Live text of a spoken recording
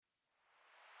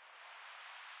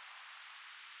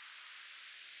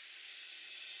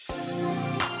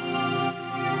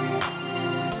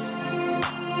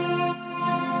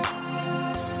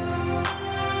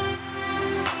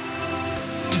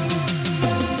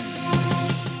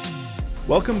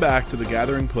Welcome back to the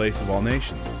gathering place of all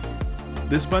nations.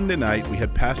 This Monday night, we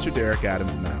had Pastor Derek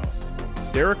Adams in the house.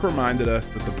 Derek reminded us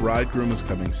that the bridegroom is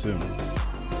coming soon.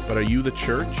 But are you the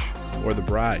church or the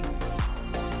bride?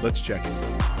 Let's check it.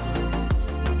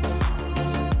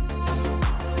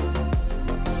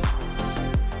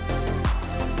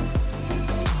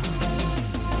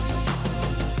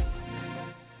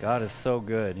 God is so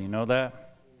good. You know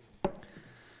that?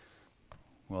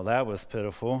 Well, that was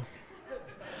pitiful.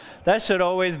 That should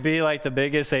always be like the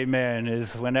biggest amen,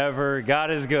 is whenever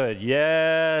God is good.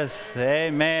 Yes,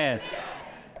 amen.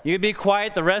 You can be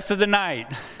quiet the rest of the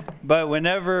night, but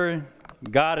whenever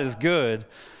God is good,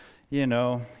 you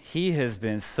know, He has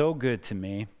been so good to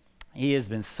me. He has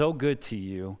been so good to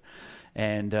you.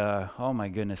 And, oh my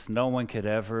goodness, no one could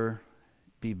ever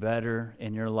be better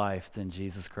in your life than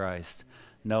Jesus Christ.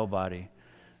 Nobody.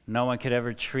 No one could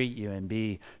ever treat you and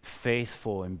be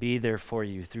faithful and be there for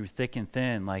you through thick and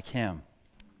thin like Him.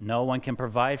 No one can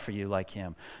provide for you like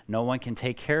Him. No one can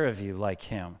take care of you like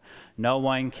Him. No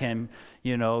one can,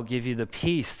 you know, give you the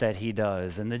peace that He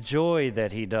does and the joy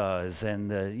that He does and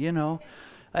the, you know,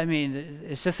 I mean,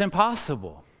 it's just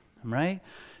impossible, right?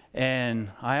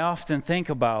 And I often think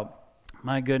about,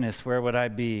 my goodness, where would I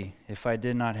be if I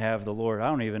did not have the Lord? I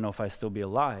don't even know if I'd still be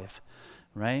alive,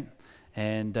 right?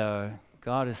 And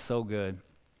God is so good.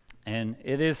 And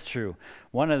it is true.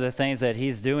 One of the things that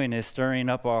He's doing is stirring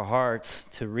up our hearts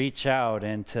to reach out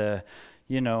and to,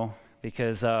 you know,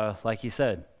 because like you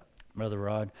said, Brother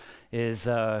Rod, is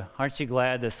aren't you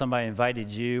glad that somebody invited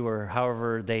you or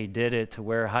however they did it to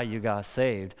where how you got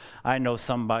saved? I know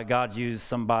God used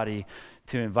somebody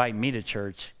to invite me to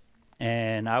church,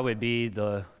 and I would be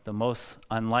the most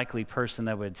unlikely person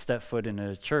that would step foot into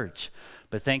a church.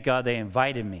 But thank God they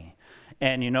invited me.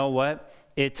 And you know what?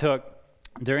 It took,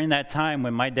 during that time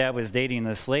when my dad was dating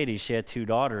this lady, she had 2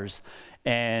 daughters,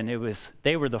 and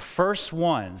they were the first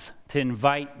ones to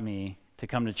invite me to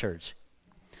come to church.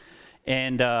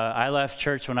 And I left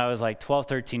church when I was like 12,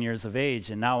 13 years of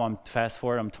age, and now fast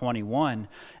forward, I'm 21,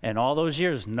 and all those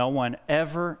years, no one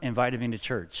ever invited me to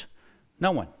church.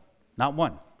 No one, not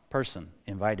one person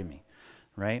invited me,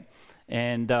 right?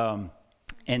 And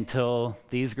until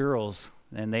these girls,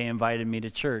 and they invited me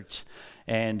to church.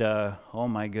 And oh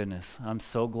my goodness, I'm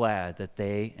so glad that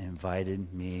they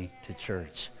invited me to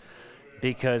church,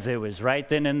 because it was right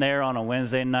then and there on a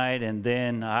Wednesday night, and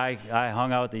then I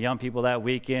hung out with the young people that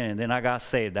weekend, and then I got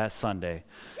saved that Sunday,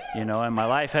 you know, and my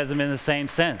life hasn't been the same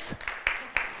since.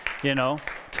 You know,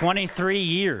 23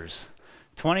 years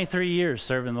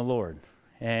serving the Lord,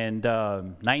 and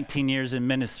 19 years in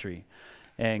ministry,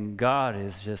 and God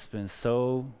has just been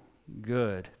so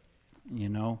good, you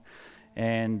know.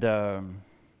 And I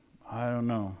don't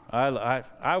know.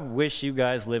 I wish you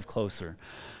guys lived closer,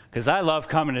 because I love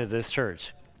coming to this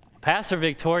church. Pastor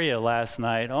Victoria last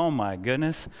night, oh my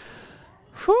goodness.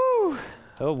 Whew.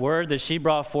 The word that she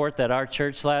brought forth at our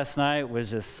church last night was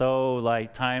just so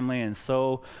like timely and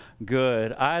so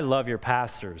good. I love your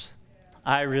pastors.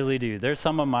 I really do. They're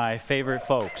some of my favorite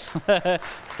folks,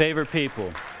 favorite people.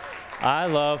 I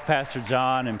love Pastor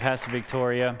John and Pastor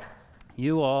Victoria.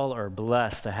 You all are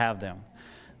blessed to have them.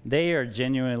 They are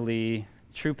genuinely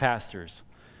true pastors,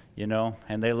 you know,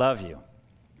 and they love you.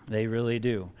 They really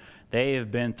do. They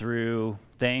have been through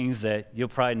things that you'll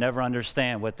probably never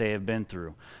understand what they have been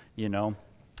through, you know.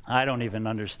 I don't even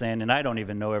understand, and I don't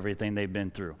even know everything they've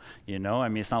been through, you know. I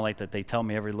mean, it's not like that they tell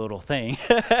me every little thing,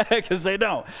 because they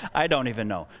don't. I don't even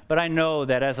know. But I know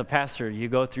that as a pastor, you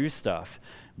go through stuff,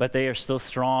 but they are still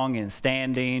strong and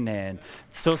standing and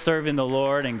still serving the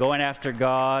Lord and going after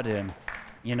God, and,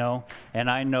 you know, and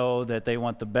I know that they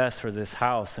want the best for this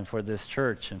house and for this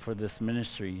church and for this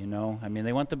ministry, you know. I mean,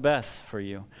 they want the best for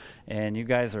you, and you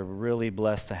guys are really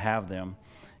blessed to have them.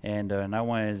 And I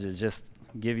wanted to just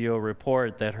give you a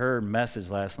report that her message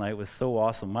last night was so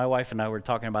awesome. My wife and I were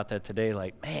talking about that today,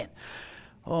 like, man,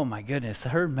 oh my goodness,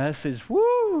 her message,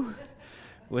 woo,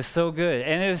 was so good.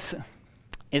 And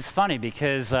it's funny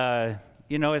because,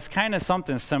 you know, it's kind of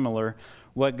something similar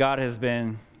what God has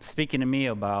been speaking to me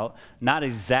about. Not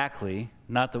exactly,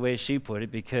 not the way she put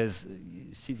it, because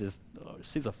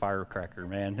she's a firecracker,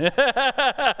 man.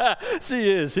 She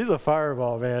is. She's a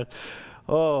fireball, man.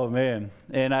 Oh, man.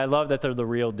 And I love that they're the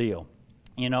real deal.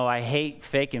 You know, I hate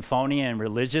fake and phony and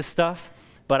religious stuff,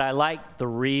 but I like the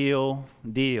real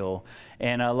deal.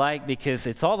 And I like because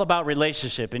it's all about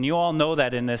relationship, and you all know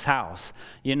that in this house.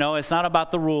 You know, it's not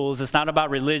about the rules, it's not about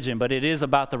religion, but it is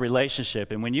about the relationship.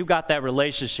 And when you got that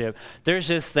relationship, there's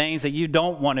just things that you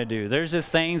don't want to do. There's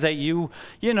just things that you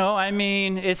know, I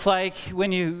mean, it's like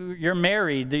when you're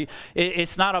married,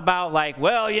 it's not about like,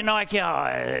 well, you know, I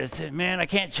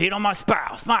can't cheat on my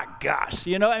spouse. My gosh,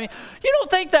 you know, I mean, you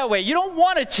don't think that way. You don't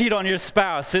want to cheat on your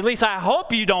spouse. At least I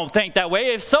hope you don't think that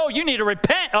way. If so, you need to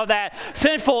repent of that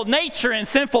sinful nature and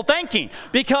sinful thinking,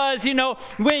 because you know,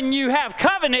 when you have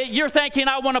covenant, you're thinking,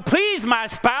 I want to please my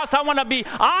spouse, I want to be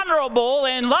honorable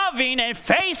and loving and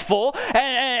faithful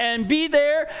and be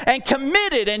there and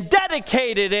committed and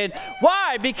dedicated. And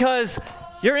why? Because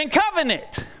you're in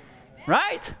covenant,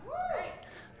 right?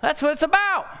 That's what it's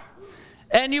about.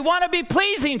 And you want to be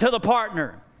pleasing to the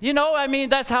partner. You know, I mean,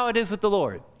 that's how it is with the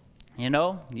Lord. You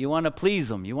know, you want to please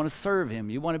him. You want to serve him.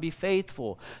 You want to be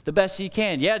faithful the best you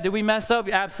can. Yeah, did we mess up?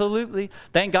 Absolutely.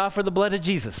 Thank God for the blood of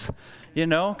Jesus, you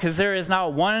know, because there is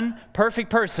not one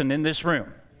perfect person in this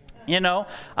room. You know,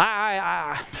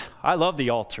 I love the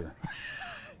altar.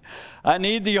 I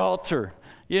need the altar.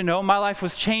 You know, my life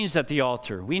was changed at the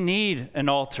altar. We need an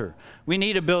altar. We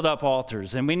need to build up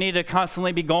altars, and we need to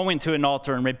constantly be going to an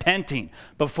altar and repenting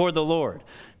before the Lord.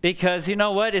 Because you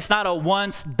know what? It's not a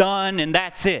once done and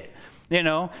that's it. You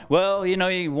know, well, you know,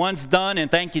 once done and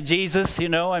thank you, Jesus. You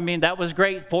know, I mean, that was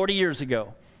great 40 years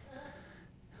ago.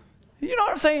 You know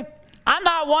what I'm saying? I'm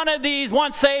not one of these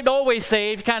once saved, always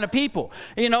saved kind of people.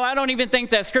 You know, I don't even think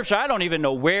that scripture, I don't even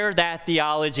know where that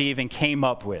theology even came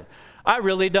up with. I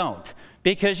really don't.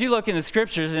 Because you look in the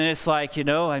scriptures and it's like, you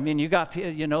know, I mean, you got,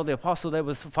 you know, the apostle that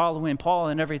was following Paul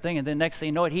and everything. And then next thing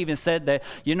you know, he even said that,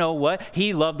 you know what,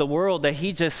 he loved the world, that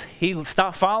he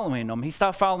stopped following them. He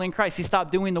stopped following Christ. He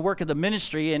stopped doing the work of the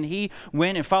ministry, and he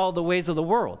went and followed the ways of the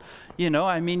world. You know,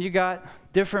 I mean, you got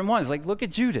different ones. Like, look at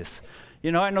Judas.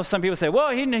 You know, I know some people say, well,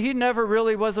 he never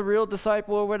really was a real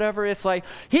disciple or whatever. It's like,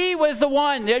 he was the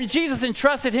one that Jesus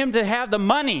entrusted him to have the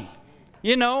money.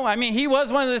 You know, I mean, he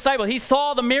was one of the disciples. He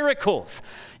saw the miracles.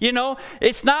 You know,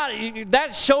 it's not,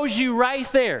 that shows you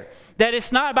right there that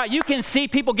it's not about, you can see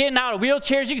people getting out of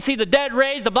wheelchairs. You can see the dead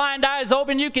raised, the blind eyes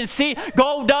open. You can see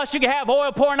gold dust. You can have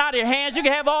oil pouring out of your hands. You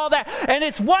can have all that. And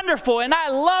it's wonderful. And I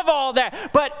love all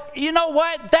that. But you know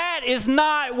what? That is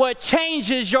not what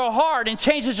changes your heart and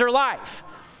changes your life.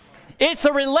 It's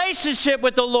a relationship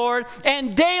with the Lord,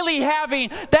 and daily having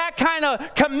that kind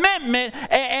of commitment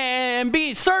and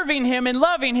be serving him and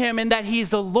loving him, and that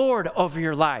he's the Lord over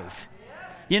your life.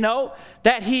 You know,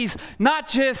 that he's not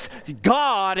just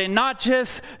God and not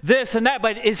just this and that,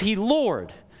 but is he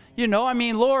Lord? You know, I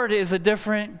mean, Lord is a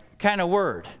different kind of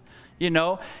word. You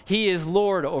know, he is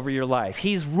Lord over your life.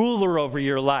 He's ruler over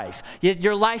your life.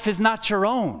 Your life is not your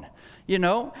own. You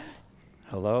know,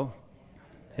 hello?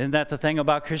 Isn't that the thing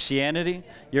about Christianity?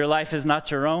 Your life is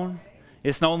not your own.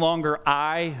 It's no longer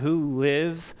I who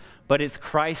lives, but it's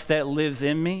Christ that lives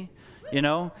in me. You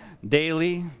know,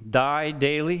 daily, die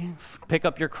daily, pick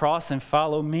up your cross and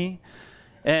follow me.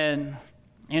 And,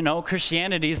 you know,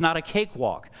 Christianity is not a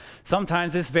cakewalk.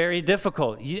 Sometimes it's very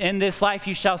difficult. In this life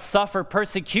you shall suffer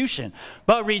persecution,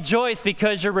 but rejoice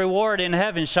because your reward in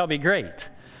heaven shall be great.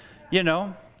 You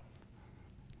know.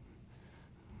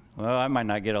 Well, I might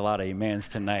not get a lot of amens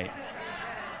tonight.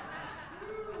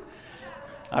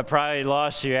 I probably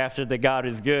lost you after the God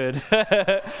is good.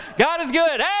 God is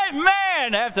good.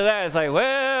 Amen. After that, it's like,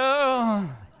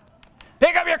 well,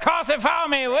 pick up your cross and follow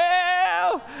me.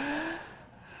 Well,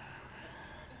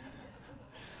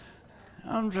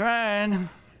 I'm trying.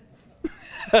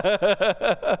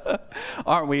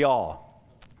 Aren't we all?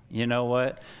 You know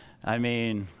what? I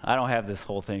mean, I don't have this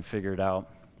whole thing figured out.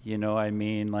 You know, I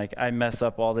mean, like, I mess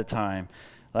up all the time.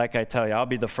 Like I tell you, I'll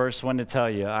be the first one to tell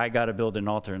you, I got to build an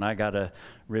altar, and I got to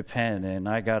repent, and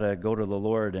I got to go to the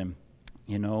Lord. And,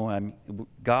 you know,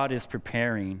 God is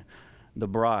preparing the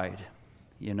bride,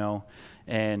 you know,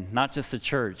 and not just the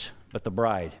church, but the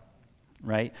bride,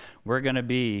 right? We're going to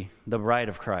be the bride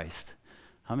of Christ.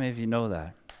 How many of you know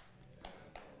that?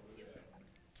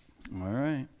 All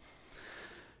right.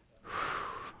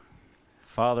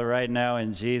 Father, right now,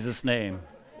 in Jesus' name,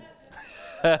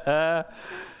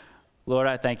 Lord,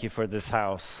 I thank you for this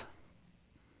house.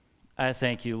 I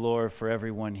thank you, Lord, for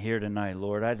everyone here tonight,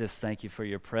 Lord. I just thank you for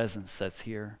your presence that's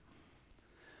here.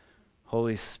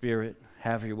 Holy Spirit,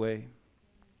 have your way.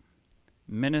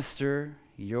 Minister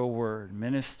your word,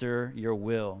 minister your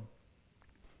will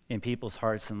in people's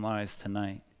hearts and lives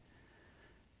tonight.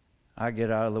 I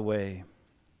get out of the way,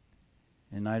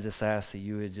 and I just ask that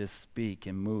you would just speak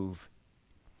and move.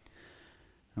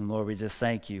 And Lord, we just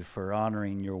thank you for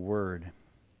honoring your word.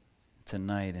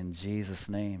 tonight in Jesus'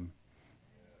 name.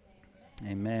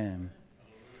 Amen.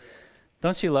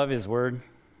 Don't you love his word?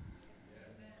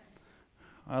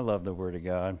 I love the word of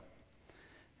God.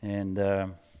 And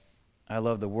I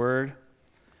love the word.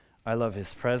 I love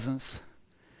his presence.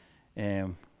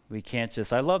 And we can't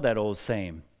just, I love that old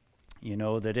saying,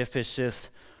 that if it's just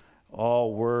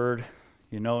all word,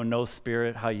 no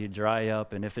spirit, how you dry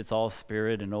up. And if it's all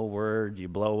spirit and no word, you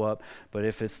blow up. But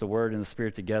if it's the word and the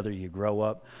spirit together, you grow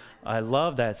up. I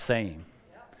love that saying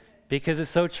because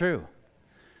it's so true.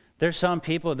 There's some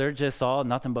people, they're just all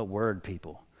nothing but word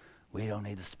people. We don't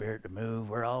need the spirit to move.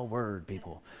 We're all word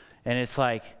people. And it's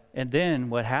like, and then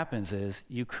what happens is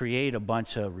you create a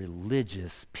bunch of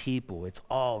religious people. It's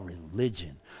all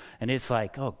religion. And it's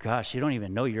like, oh gosh, you don't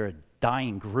even know you're a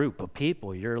dying group of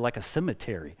people. You're like a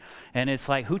cemetery. And it's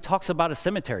like, who talks about a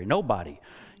cemetery? Nobody.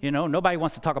 Nobody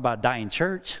wants to talk about a dying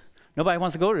church. Nobody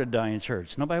wants to go to a dying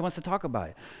church. Nobody wants to talk about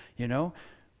it,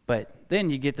 But then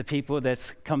you get the people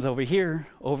that comes over here,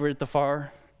 over at the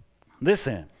far this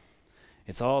end.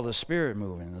 It's all the Spirit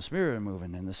moving, and the Spirit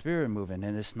moving, and the Spirit moving,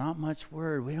 and it's not much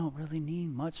word. We don't really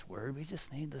need much word. We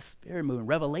just need the Spirit moving.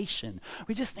 Revelation.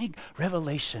 We just need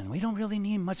revelation. We don't really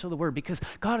need much of the word because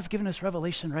God has given us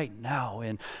revelation right now.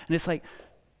 And it's like,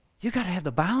 you got to have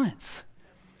the balance.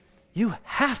 You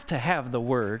have to have the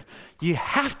word. You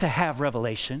have to have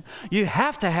revelation. You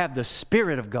have to have the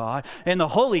Spirit of God and the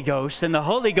Holy Ghost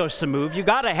to move. You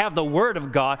got to have the word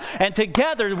of God. And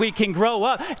together we can grow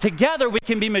up. Together we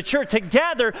can be mature.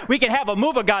 Together we can have a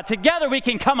move of God. Together we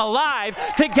can come alive.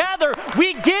 Together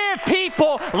we give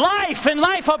people life and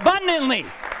life abundantly.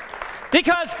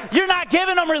 Because you're not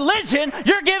giving them religion,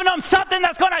 you're giving them something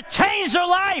that's going to change their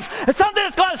life, something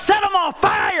that's going to set them on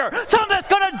fire, something that's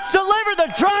going to deliver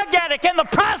the drug addict and the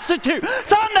prostitute,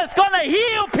 something that's going to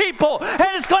heal people, and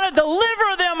it's going to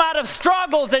deliver them out of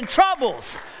struggles and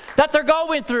troubles that they're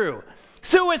going through.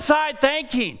 Suicide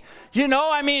thinking.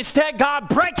 Instead God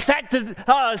breaks that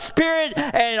spirit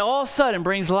and all of a sudden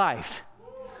brings life.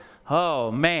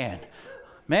 Oh, man.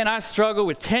 Man, I struggled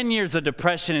with 10 years of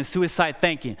depression and suicide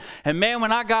thinking. And man,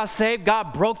 when I got saved,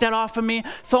 God broke that off of me.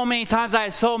 So many times I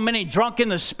had so many drunk in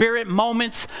the Spirit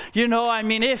moments.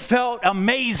 It felt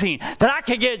amazing that I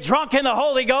could get drunk in the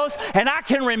Holy Ghost and I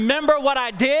can remember what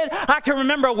I did. I can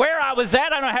remember where I was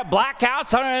at. I don't have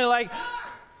blackouts. I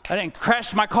didn't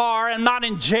crash my car. I'm not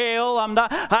in jail. I don't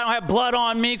have blood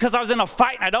on me because I was in a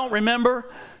fight and I don't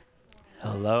remember.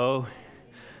 Hello?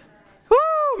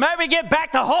 Maybe we get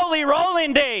back to holy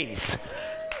rolling days.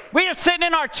 We are sitting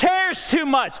in our chairs too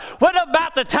much. What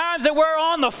about the times that we're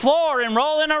on the floor and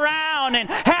rolling around and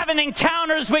having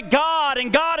encounters with God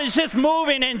and God is just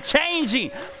moving and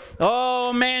changing?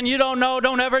 Oh man, you don't know.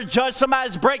 Don't ever judge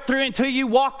somebody's breakthrough until you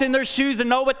walked in their shoes and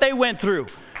know what they went through.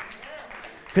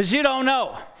 Because you don't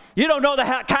know. You don't know the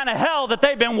kind of hell that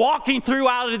they've been walking through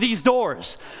out of these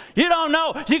doors. You don't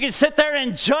know. You can sit there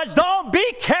and judge. Don't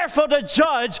be careful to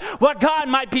judge what God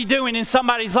might be doing in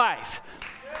somebody's life.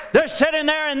 They're sitting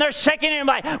there and they're shaking and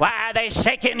like, why are they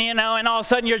shaking, and all of a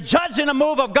sudden you're judging a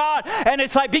move of God. And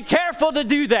it's like, be careful to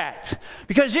do that.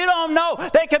 Because you don't know.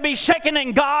 They could be shaking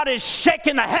and God is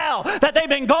shaking the hell that they've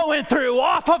been going through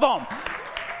off of them.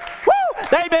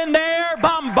 They've been there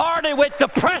bombarded with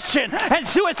depression and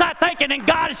suicide thinking, and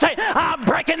God is saying, I'm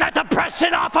breaking that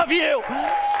depression off of you.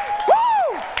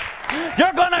 Woo!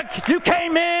 You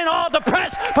came in all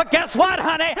depressed, but guess what,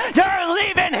 honey? You're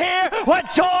leaving here with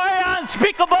joy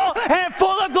unspeakable and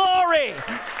full of glory.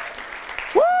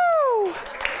 Woo!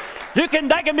 They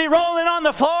can be rolling on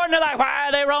the floor, and they're like, why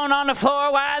are they rolling on the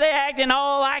floor? Why are they acting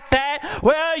all like that?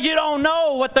 Well, you don't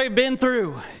know what they've been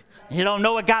through. You don't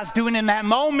know what God's doing in that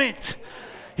moment.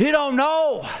 You don't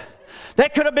know. They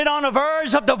could have been on the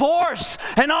verge of divorce,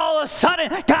 and all of a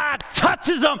sudden, God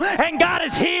touches them, and God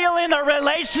is healing the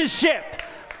relationship.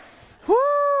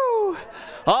 Woo!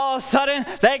 All of a sudden,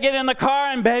 they get in the car,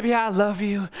 and baby, I love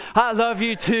you. I love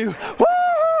you too. Woo!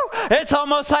 It's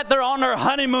almost like they're on their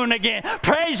honeymoon again.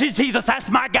 Praise you, Jesus. That's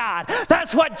my God.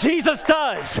 That's what Jesus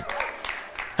does.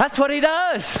 That's what he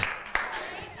does.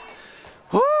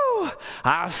 Woo!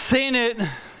 I've seen it.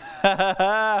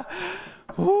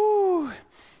 Woo!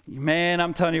 Man,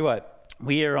 I'm telling you what,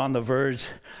 we are on the verge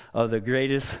of the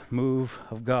greatest move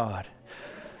of God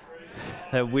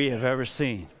that we have ever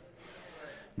seen.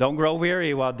 Don't grow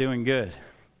weary while doing good.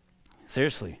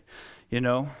 Seriously,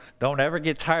 don't ever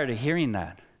get tired of hearing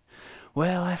that.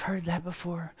 Well, I've heard that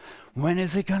before. When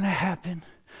is it going to happen?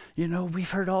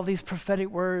 We've heard all these prophetic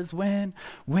words. When?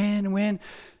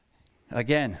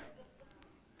 Again,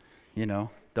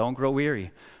 don't grow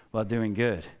weary while doing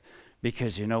good.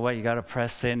 Because you know what? You got to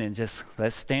press in and just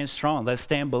let's stand strong. Let's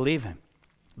stand believing.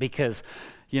 Because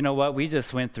you know what? We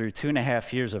just went through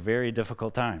 2.5 years of very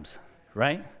difficult times,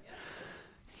 right?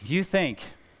 You think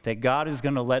that God is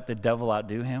going to let the devil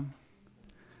outdo him?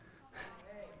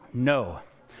 No.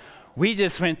 We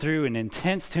just went through an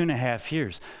intense 2.5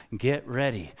 years. Get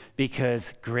ready,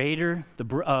 because greater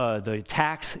the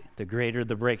attacks, the greater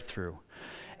the breakthrough.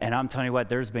 And I'm telling you what,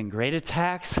 there's been great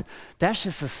attacks. That's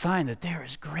just a sign that there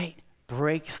is great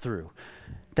breakthrough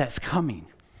that's coming.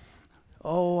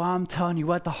 Oh, I'm telling you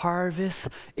what, the harvest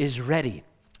is ready.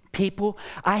 People,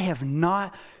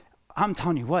 I'm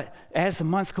telling you what, as the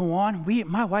months go on,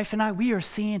 my wife and I, we are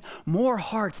seeing more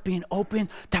hearts being open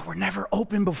that were never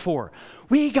open before.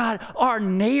 We got our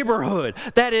neighborhood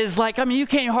that is like, you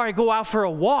can't hardly go out for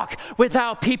a walk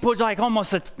without people like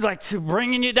almost like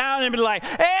bringing you down and be like,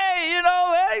 hey,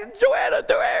 Joanna,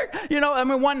 Derek,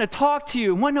 wanting to talk to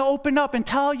you, wanting to open up and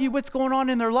tell you what's going on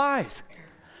in their lives.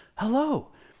 Hello.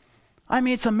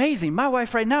 It's amazing. My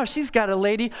wife right now, she's got a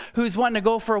lady who's wanting to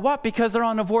go for a walk because they're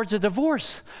on the verge of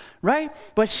divorce, right?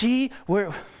 But she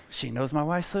knows my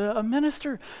wife's a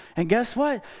minister. And guess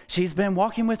what? She's been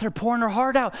walking with her, pouring her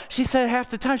heart out. She said half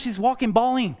the time she's walking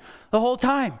bawling the whole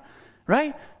time,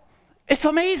 right? It's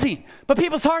amazing. But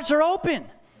people's hearts are open.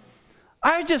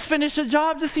 I just finished a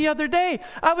job just the other day.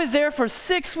 I was there for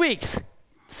 6 weeks.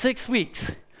 6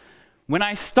 weeks. When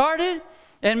I started,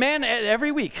 and man,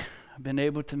 every week, I've been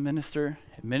able to minister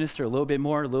a little bit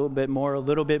more, a little bit more, a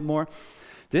little bit more.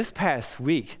 This past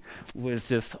week was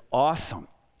just awesome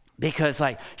because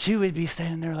she would be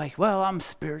standing there like, well, I'm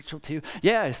spiritual too.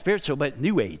 Yeah, spiritual, but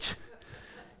new age.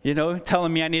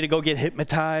 Telling me I need to go get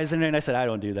hypnotized. And then I said, I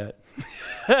don't do that.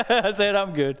 I said,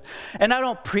 I'm good. And I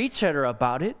don't preach at her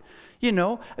about it,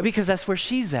 because that's where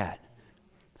she's at.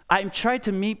 I'm trying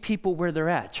to meet people where they're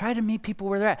at. Try to meet people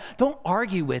where they're at. Don't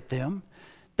argue with them.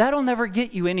 That'll never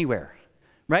get you anywhere,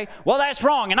 right? Well, that's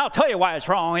wrong, and I'll tell you why it's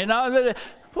wrong.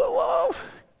 Whoa.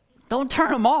 Don't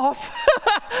turn them off.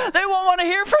 They won't want to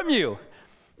hear from you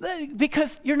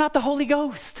because you're not the Holy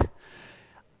Ghost.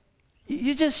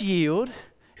 You just yield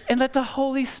and let the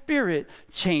Holy Spirit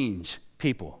change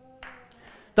people.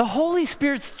 The Holy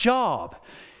Spirit's job.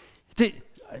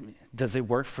 Does it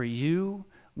work for you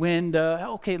when,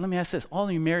 okay, let me ask this. All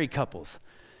you married couples,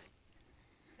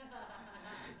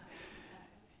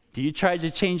 do you try to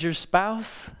change your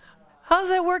spouse? How's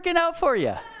that working out for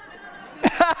you?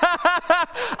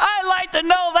 I'd like to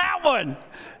know that one.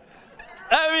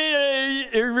 Are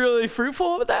you really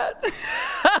fruitful with that?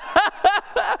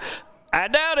 I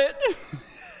doubt it.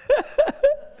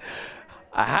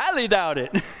 I highly doubt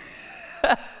it.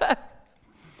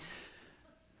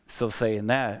 So saying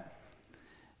that,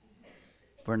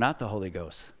 we're not the Holy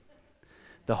Ghost.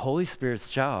 The Holy Spirit's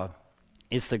job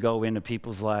is to go into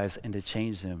people's lives and to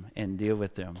change them and deal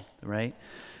with them, right?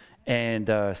 And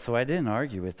so I didn't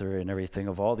argue with her and everything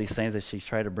of all these things that she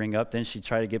tried to bring up. Then she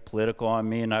tried to get political on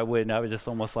me, and I wouldn't. I would just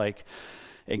almost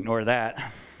ignore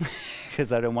that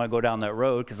because I didn't want to go down that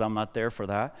road because I'm not there for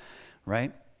that,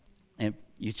 right? And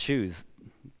you choose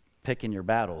picking your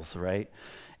battles, right?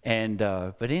 And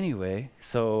but anyway,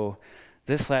 so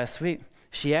this last week,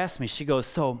 she asked me, she goes,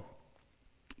 so,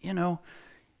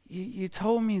 you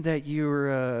told me that you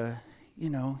were,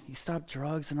 you stopped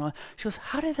drugs and all. She goes,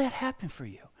 how did that happen for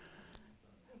you?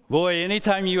 Boy,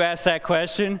 anytime you ask that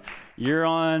question, you're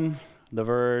on the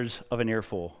verge of an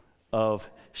earful of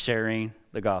sharing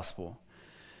the gospel.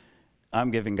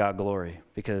 I'm giving God glory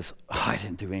because I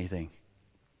didn't do anything.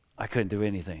 I couldn't do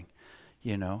anything,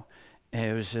 And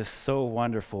it was just so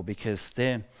wonderful because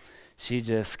then she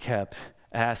just kept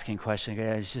asking questions.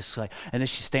 It's just and then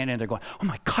she's standing there going, oh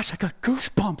my gosh, I got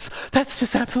goosebumps. That's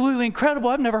just absolutely incredible.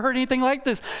 I've never heard anything like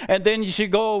this. And then you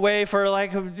should go away for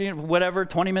whatever,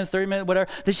 20 minutes, 30 minutes, whatever.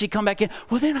 Then she'd come back in.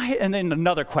 And then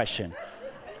another question.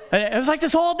 And it was like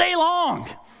this all day long.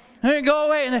 And then go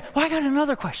away. And then, I got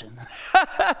another question.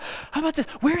 How about this?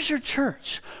 Where's your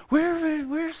church?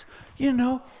 Where's,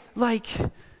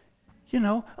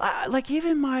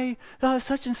 even my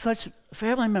such and such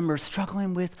family members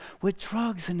struggling with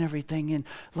drugs and everything, and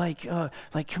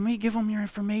can we give them your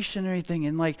information and everything,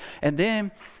 and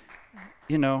then,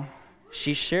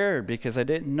 she shared because I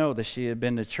didn't know that she had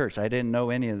been to church. I didn't know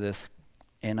any of this,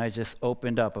 and I just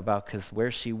opened up about because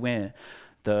where she went,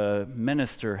 the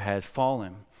minister had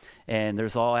fallen, and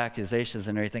there's all accusations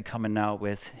and everything coming out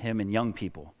with him and young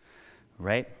people,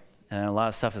 right? And a lot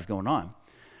of stuff is going on.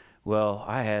 Well,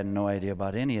 I had no idea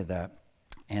about any of that,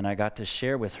 and I got to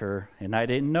share with her, and I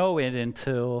didn't know it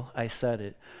until I said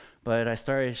it, but I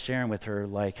started sharing with her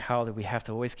how that we have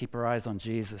to always keep our eyes on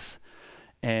Jesus,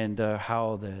 and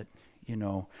how that,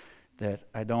 that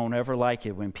I don't ever like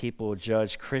it when people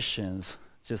judge Christians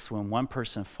just when one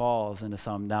person falls into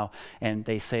something now, and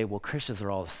they say, well, Christians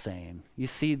are all the same. You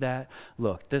see that?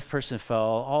 Look, this person fell,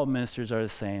 all ministers are the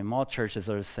same, all churches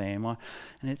are the same.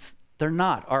 And they're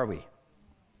not, are we?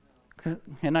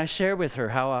 And I share with her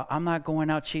how I'm not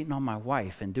going out cheating on my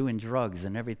wife and doing drugs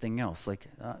and everything else. Like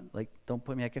don't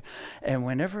put me like. And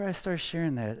whenever I start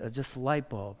sharing that, just a light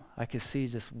bulb I could see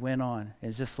just went on.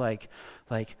 It's just like,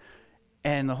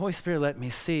 and the Holy Spirit let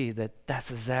me see that that's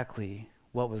exactly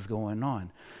what was going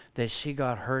on. That she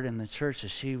got hurt in the church, that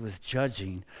she was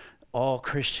judging all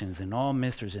Christians and all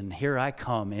ministers. And here I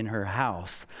come in her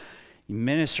house,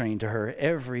 ministering to her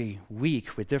every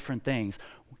week with different things,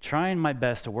 trying my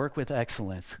best to work with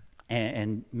excellence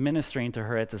and ministering to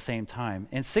her at the same time.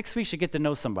 In 6 weeks, you get to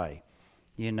know somebody,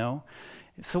 you know?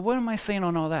 So what am I saying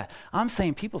on all that? I'm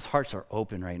saying people's hearts are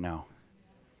open right now,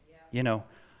 you know?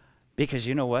 Because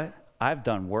you know what? I've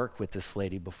done work with this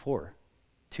lady before,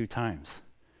 2 times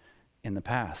in the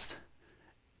past,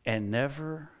 and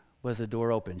never was a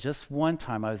door open. Just one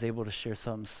time I was able to share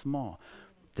something small.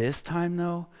 This time,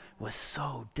 though, was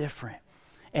so different.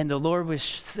 And the Lord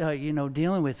was,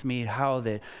 dealing with me how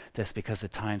that's because the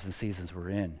times and seasons we're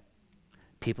in.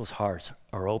 People's hearts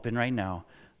are open right now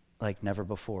like never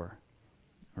before,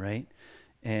 right?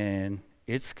 And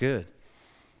it's good.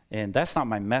 And that's not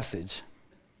my message.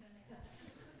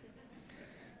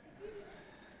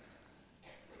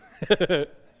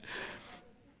 But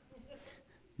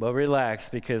relax,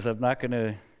 because I'm not going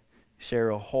to share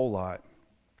a whole lot.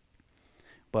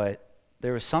 But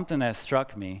there was something that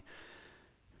struck me,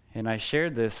 and I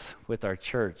shared this with our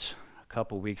church a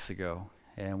couple weeks ago.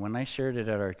 And when I shared it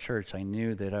at our church, I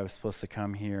knew that I was supposed to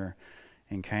come here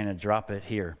and kind of drop it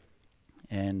here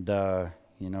and,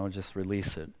 just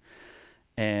release it.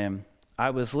 And I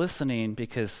was listening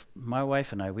because my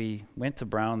wife and I, we went to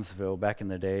Brownsville back in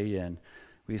the day, and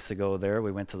we used to go there.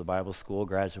 We went to the Bible school,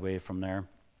 graduated from there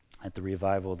at the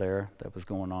revival there that was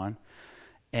going on.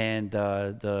 And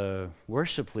the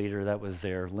worship leader that was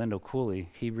there, Lindo Cooley,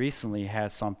 he recently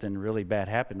had something really bad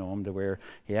happen to him to where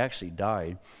he actually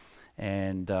died.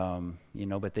 And,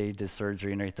 but they did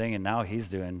surgery and everything, and now he's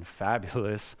doing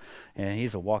fabulous, and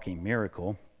he's a walking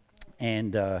miracle.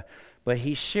 And but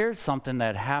he shared something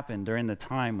that happened during the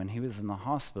time when he was in the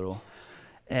hospital.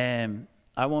 And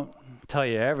I won't tell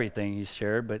you everything he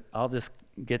shared, but I'll just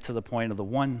get to the point of the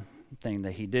one thing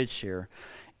that he did share.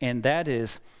 And that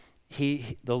is,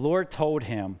 the Lord told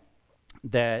him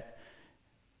that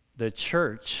the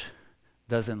church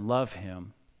doesn't love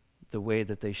him the way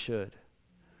that they should.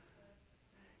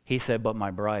 He said, but my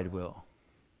bride will.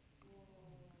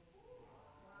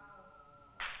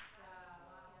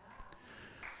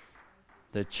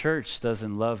 The church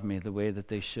doesn't love me the way that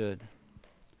they should,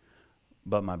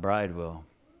 but my bride will.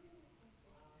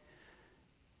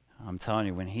 I'm telling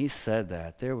you, when he said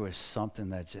that, there was something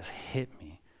that just hit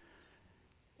me.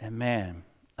 And man,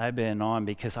 I've been on,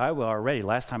 because I will already,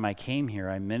 last time I came here,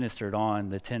 I ministered on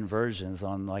the 10 versions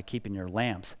on like keeping your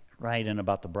lamps right, and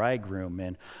about the bridegroom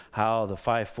and how the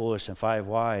 5 foolish and 5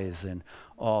 wise and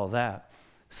all that.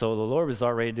 So the Lord was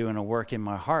already doing a work in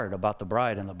my heart about the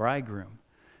bride and the bridegroom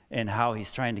and how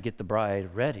he's trying to get the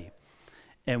bride ready.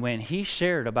 And when he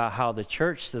shared about how the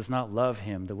church does not love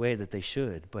him the way that they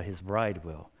should, but his bride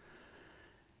will,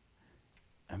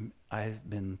 I've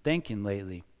been thinking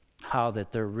lately how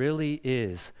that there really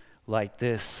is like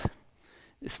this.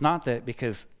 It's not that,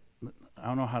 because I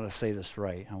don't know how to say this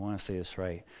right. I want to say this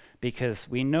right. Because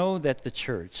we know that the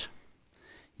church,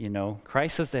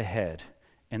 Christ is the head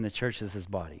and the church is his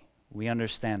body. We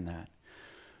understand that.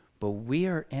 But we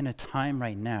are in a time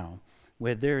right now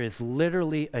where there is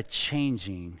literally a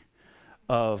changing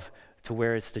to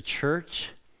where it's the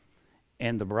church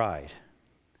and the bride.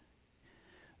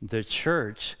 The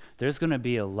church, there's going to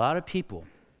be a lot of people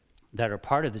that are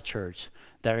part of the church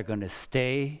that are going to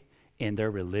stay in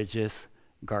their religious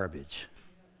garbage.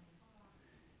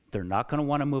 They're not going to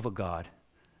want to move of God.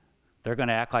 They're going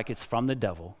to act like it's from the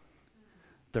devil.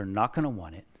 They're not going to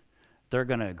want it. They're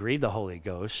going to grieve the Holy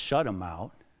Ghost, shut them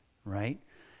out, right?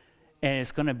 And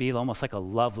it's going to be almost like a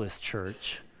loveless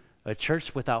church, a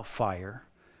church without fire,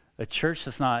 a church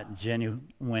that's not genuine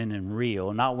and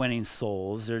real, not winning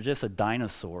souls. They're just a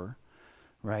dinosaur,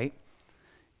 right?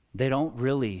 They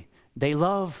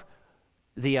love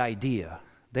the idea.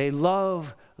 They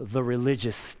love the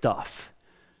religious stuff.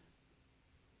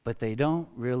 But they don't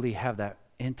really have that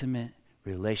intimate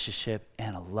relationship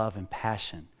and a love and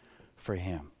passion for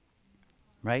him,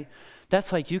 right?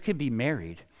 That's like you could be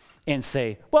married and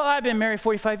say, well, I've been married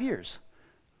 45 years.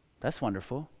 That's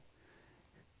wonderful.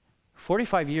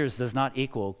 45 years does not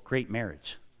equal great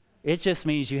marriage. It just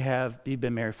means you've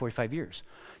been married 45 years.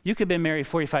 You could have been married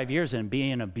 45 years and be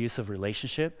in an abusive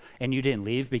relationship, and you didn't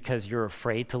leave because you're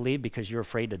afraid to leave, because you're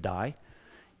afraid to die.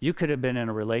 You could have been in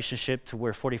a relationship to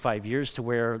where 45 years to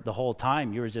where the whole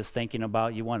time you were just thinking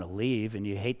about you want to leave and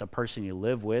you hate the person you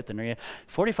live with. And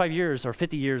 45 years or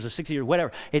 50 years or 60 years,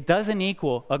 whatever, it doesn't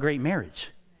equal a great marriage,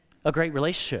 a great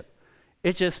relationship.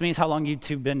 It just means how long you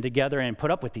two been together and put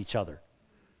up with each other.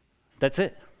 That's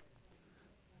it.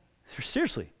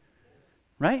 Seriously,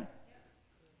 right?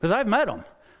 Because I've met them.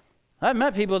 I've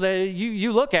met people that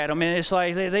you look at them and it's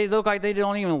like they look like they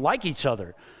don't even like each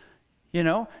other. You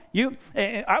know,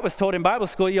 I was told in Bible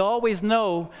school, you always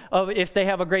know if they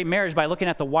have a great marriage by looking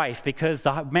at the wife, because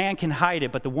the man can hide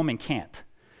it, but the woman can't.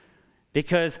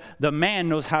 Because the man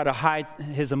knows how to hide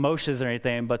his emotions or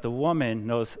anything, but the woman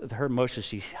knows her emotions,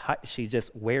 she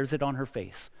just wears it on her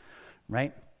face,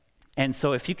 right? And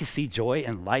so if you can see joy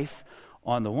and life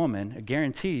on the woman, I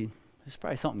guarantee there's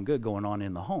probably something good going on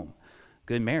in the home,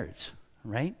 good marriage,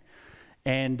 right?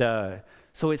 And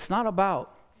so it's not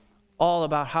all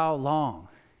about how long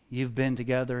you've been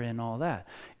together and all that.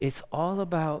 It's all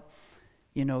about,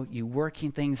 you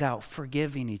working things out,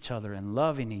 forgiving each other and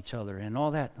loving each other and all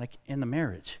that, like in the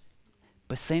marriage.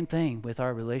 But same thing with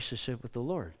our relationship with the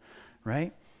Lord,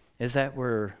 right? Is that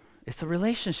it's a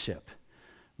relationship,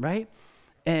 right?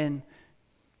 And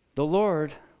the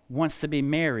Lord wants to be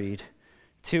married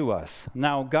to us.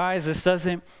 Now, guys, this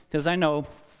doesn't, because I know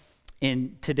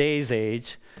in today's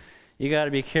age, you got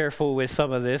to be careful with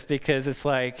some of this, because it's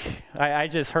like, I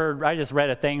just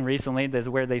read a thing recently that's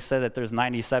where they said that there's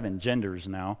 97 genders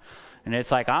now. And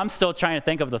it's like, I'm still trying to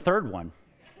think of the third one.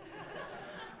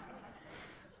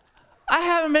 I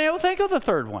haven't been able to think of the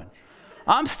third one.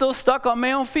 I'm still stuck on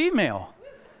male and female.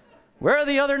 Where are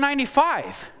the other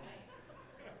 95?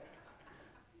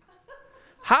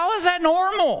 How is that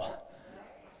normal?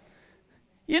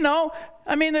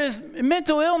 There's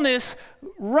mental illness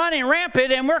running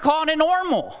rampant, and we're calling it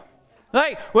normal.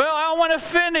 Like, well, I don't want to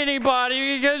offend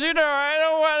anybody because, I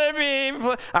don't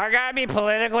want to I got to be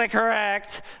politically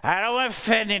correct. I don't want to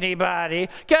offend anybody.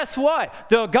 Guess what?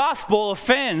 The gospel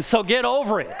offends, so get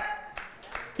over it.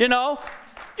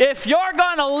 If you're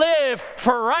going to live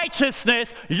for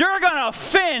righteousness, you're going to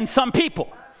offend some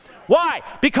people. Why?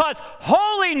 Because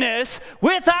holiness,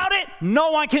 without it,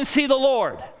 no one can see the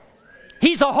Lord.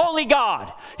 He's a holy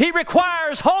God. He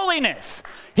requires holiness.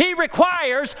 He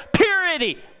requires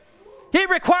purity. He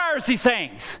requires these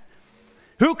things.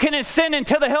 Who can ascend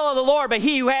into the hill of the Lord but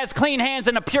he who has clean hands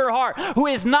and a pure heart, who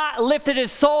has not lifted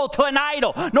his soul to an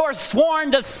idol, nor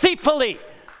sworn deceitfully?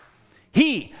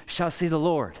 He shall see the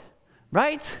Lord.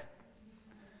 Right?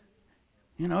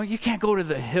 You can't go to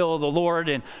the hill of the Lord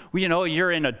and,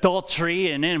 you're in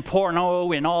adultery and in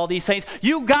porno and all these things.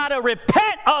 You got to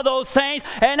repent of those things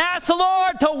and ask the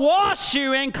Lord to wash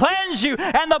you and cleanse you,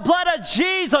 and the blood of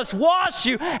Jesus wash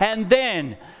you, and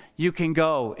then you can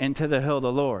go into the hill of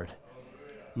the Lord.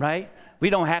 Right?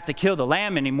 We don't have to kill the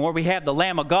lamb anymore. We have the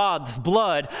Lamb of God's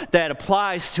blood that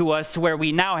applies to us, to where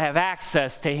we now have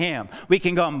access to him. We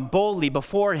can come boldly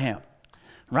before him.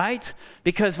 Right?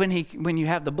 Because when you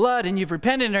have the blood and you've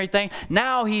repented and everything,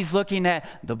 now he's looking at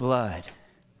the blood.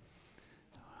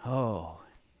 Oh,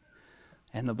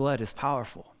 and the blood is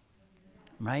powerful,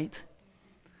 right?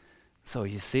 So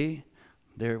you see,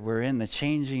 we're in the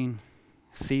changing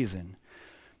season,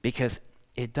 because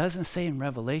it doesn't say in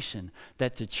Revelation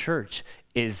that the church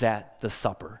is at the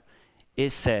supper. It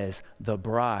says the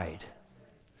bride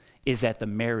is at the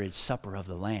marriage supper of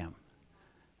the Lamb,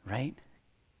 right?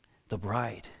 The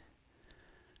bride,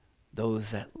 those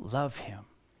that love him.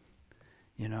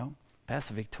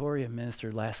 Pastor Victoria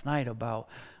ministered last night about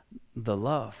the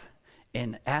love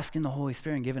and asking the Holy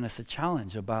Spirit, and giving us a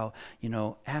challenge about,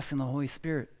 asking the Holy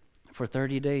Spirit for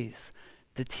 30 days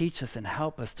to teach us and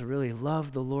help us to really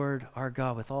love the Lord our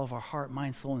God with all of our heart,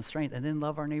 mind, soul, and strength, and then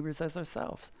love our neighbors as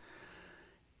ourselves.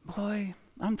 Boy,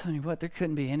 I'm telling you what, there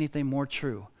couldn't be anything more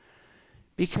true,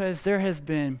 because there has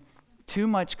been too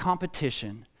much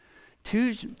competition,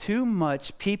 too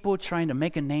much people trying to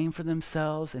make a name for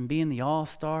themselves and being the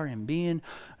all-star and being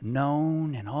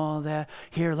known and all that.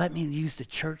 Here, let me use the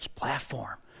church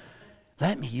platform.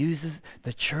 Let me use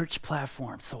the church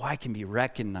platform so I can be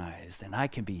recognized and I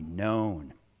can be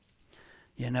known.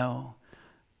 And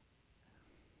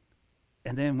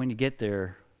then when you get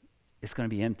there, it's going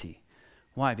to be empty.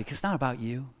 Why? Because it's not about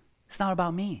you. It's not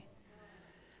about me.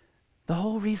 The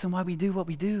whole reason why we do what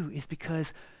we do is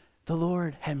because the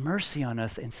Lord had mercy on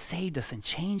us and saved us and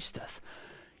changed us.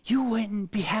 You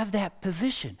wouldn't have that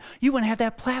position. You wouldn't have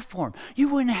that platform. You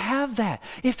wouldn't have that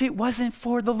if it wasn't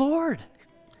for the Lord.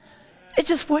 It's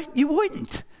just what you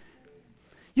wouldn't.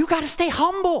 You got to stay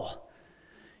humble.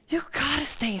 You got to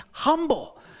stay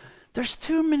humble. There's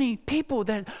too many people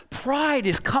that pride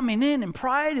is coming in, and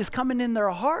pride is coming in their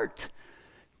heart,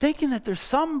 thinking that there's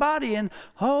somebody and,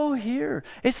 here.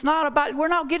 It's not about, we're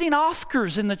not getting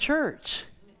Oscars in the church.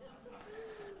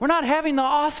 We're not having the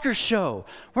Oscar show.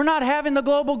 We're not having the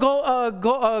global,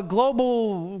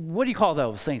 what do you call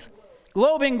those things?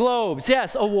 Globe and Globes,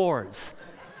 yes, awards.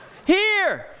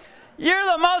 Here, you're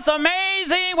the most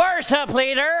amazing worship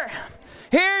leader.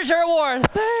 Here's your award.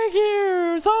 Thank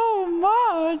you so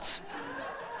much.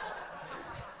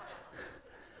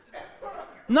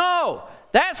 No,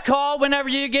 that's called whenever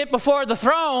you get before the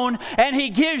throne and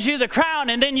he gives you the crown,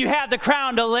 and then you have the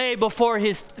crown to lay before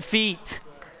his feet.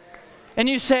 And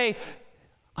you say,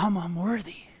 I'm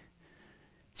unworthy.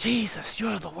 Jesus,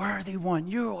 you're the worthy one.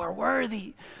 You are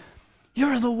worthy.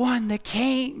 You're the one that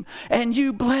came and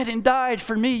you bled and died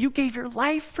for me. You gave your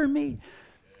life for me.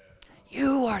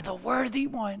 You are the worthy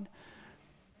one.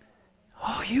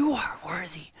 Oh, you are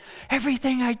worthy.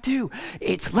 Everything I do,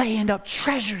 it's laying up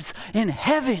treasures in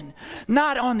heaven,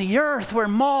 not on the earth where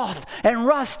moth and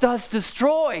rust does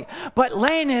destroy, but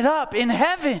laying it up in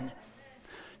heaven.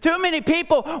 Too many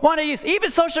people want to use, even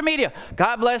social media.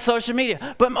 God bless social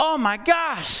media. But oh my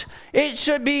gosh, it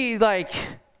should be like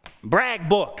brag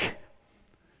book.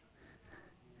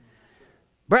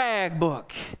 Brag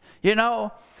book, you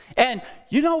know? And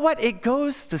you know what? It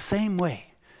goes the same way.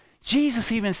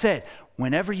 Jesus even said,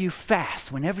 whenever you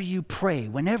fast, whenever you pray,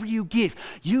 whenever you give,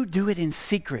 you do it in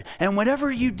secret. And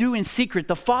whatever you do in secret,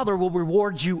 the Father will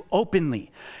reward you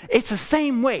openly. It's the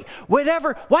same way.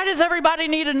 Why does everybody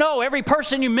need to know? Every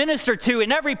person you minister to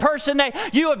and every person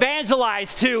that you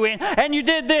evangelize to and you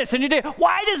did this and you did.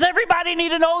 Why does everybody need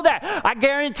to know that? I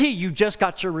guarantee you just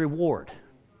got your reward.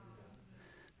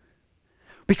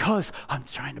 Because I'm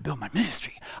trying to build my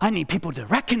ministry. I need people to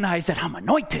recognize that I'm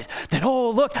anointed. That,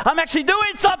 look, I'm actually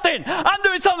doing something. I'm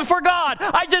doing something for God.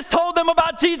 I just told them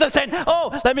about Jesus. And,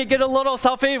 let me get a little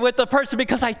selfie with the person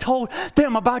because I told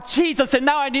them about Jesus. And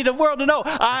now I need the world to know,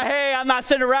 hey, I'm not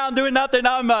sitting around doing nothing.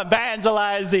 I'm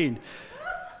evangelizing.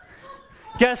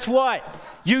 Guess what?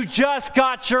 You just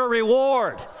got your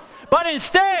reward. But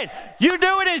instead, you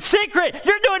do it in secret.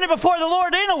 You're doing it before the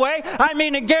Lord anyway.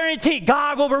 And guarantee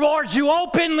God will reward you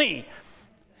openly.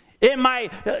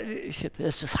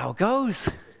 That's just how it goes.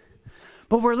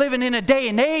 But we're living in a day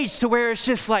and age to where it's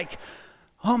just like,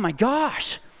 oh my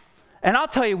gosh. And I'll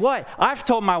tell you what, I've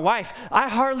told my wife, I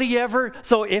hardly ever,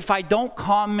 so if I don't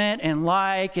comment and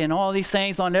like and all these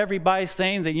things on everybody's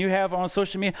things that you have on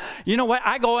social media, you know what,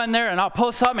 I go in there and I'll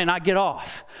post something and I get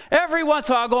off. Every once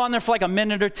in a while I'll go on there for like a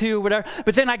minute or two, whatever,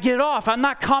 but then I get off. I'm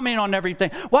not commenting on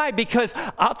everything. Why? Because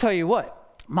I'll tell you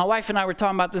what, my wife and I were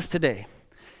talking about this today,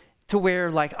 to where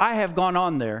like I have gone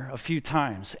on there a few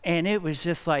times and it was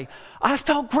just like, I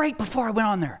felt great before I went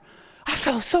on there. I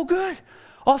felt so good.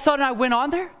 All of a sudden I went on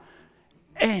there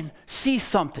and see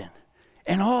something.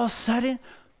 And all of a sudden,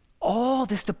 all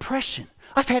this depression.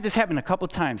 I've had this happen a couple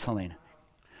times, Helena.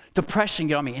 Depression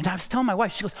get on me. And I was telling my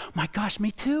wife, she goes, my gosh,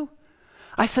 me too.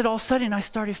 I said, all of a sudden, I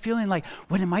started feeling like,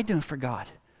 what am I doing for God?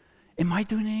 Am I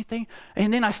doing anything?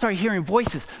 And then I started hearing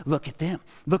voices. Look at them.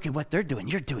 Look at what they're doing.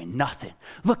 You're doing nothing.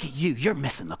 Look at you. You're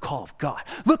missing the call of God.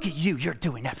 Look at you. You're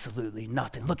doing absolutely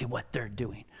nothing. Look at what they're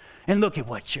doing. And look at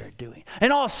what you're doing.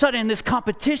 And all of a sudden, this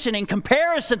competition and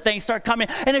comparison things start coming,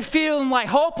 and it feeling like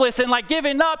hopeless and like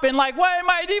giving up and like, what am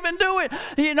I even doing?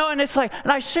 You know, and it's like,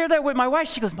 and I share that with my wife.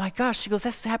 She goes, my gosh, she goes,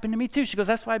 that's happened to me too. She goes,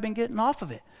 that's why I've been getting off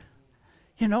of it.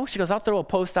 You know, she goes, I'll throw a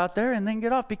post out there and then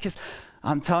get off, because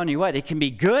I'm telling you what, it can be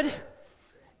good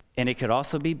and it could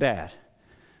also be bad.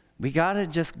 We got to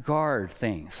just guard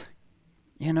things.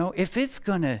 You know, if it's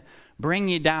going to bring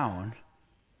you down,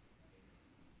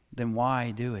 then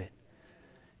why do it?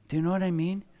 Do you know what I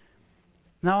mean?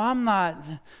 Now, I'm not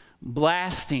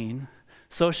blasting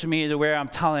social media to where I'm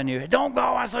telling you, don't go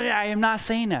on social media. I am not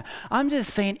saying that. I'm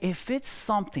just saying if it's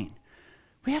something,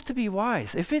 we have to be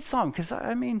wise. If it's something, because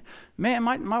I mean, man,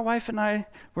 my wife and I,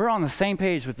 we're on the same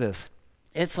page with this.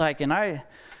 It's like,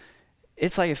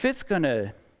 it's like if it's going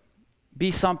to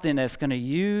be something that's going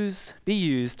to be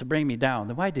used to bring me down,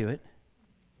 then why do it?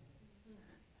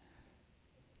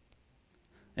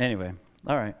 Anyway,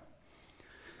 all right.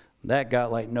 That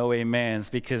got like no amens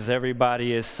because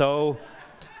everybody is so...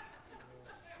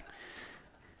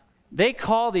 They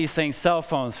call these things cell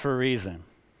phones for a reason.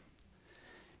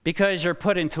 Because you're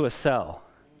put into a cell.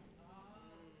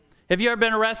 Have you ever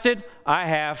been arrested? I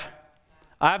have.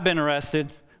 I've been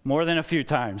arrested more than a few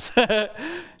times,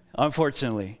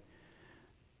 unfortunately.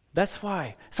 That's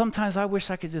why sometimes I wish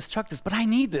I could just chuck this, but I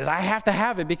need this. I have to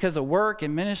have it because of work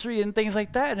and ministry and things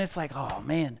like that. And it's like, oh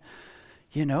man,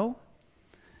 you know?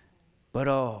 But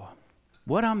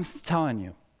what I'm telling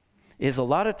you is a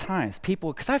lot of times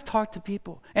people, because I've talked to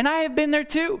people, and I have been there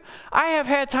too. I have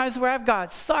had times where I've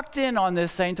got sucked in on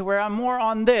this thing to where I'm more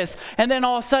on this, and then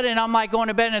all of a sudden I'm like going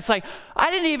to bed and it's like, I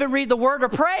didn't even read the word or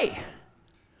pray.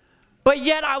 But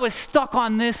yet I was stuck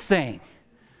on this thing.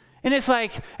 And it's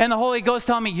like, and the Holy Ghost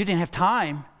telling me, you didn't have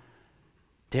time.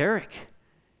 Derek,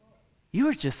 you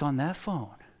were just on that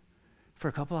phone for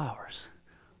a couple hours,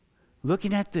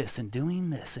 looking at this and doing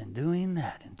that and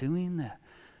doing that.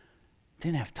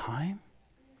 Didn't have time?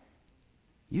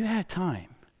 You had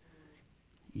time.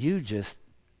 You just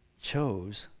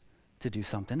chose to do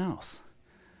something else.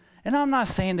 And I'm not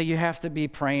saying that you have to be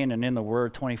praying and in the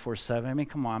Word 24/7. I mean,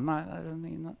 come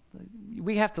on.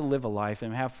 We have to live a life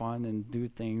and have fun and do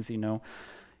things, you know.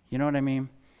 You know what I mean?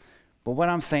 But what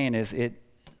I'm saying is,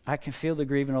 I can feel the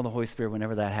grieving of the Holy Spirit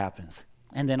whenever that happens.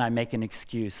 And then I make an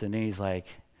excuse, and then he's like,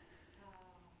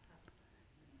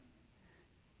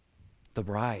 the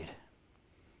bride.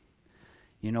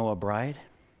 You know a bride?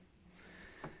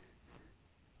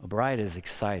 A bride is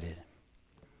excited.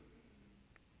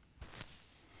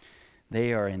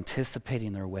 They are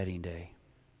anticipating their wedding day.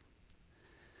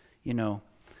 You know,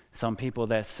 some people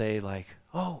that say like,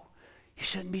 oh, you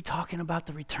shouldn't be talking about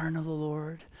the return of the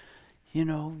Lord. You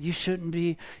know, you shouldn't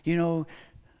be, you know,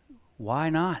 why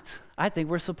not? I think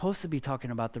we're supposed to be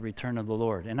talking about the return of the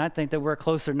Lord. And I think that we're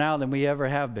closer now than we ever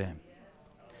have been.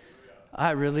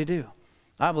 I really do.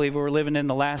 I believe we're living in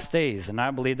the last days, and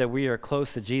I believe that we are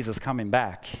close to Jesus coming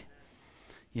back,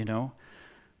 you know.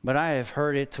 But I have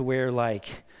heard it to where,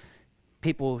 like,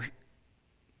 people,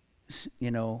 you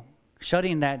know,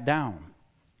 shutting that down.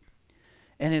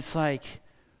 And it's like,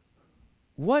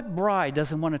 what bride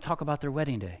doesn't want to talk about their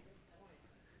wedding day?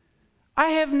 I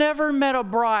have never met a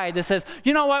bride that says,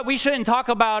 you know what, we shouldn't talk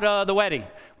about the wedding.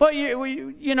 But,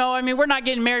 you know, I mean, we're not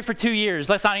getting married for 2 years.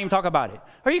 Let's not even talk about it.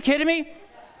 Are you kidding me?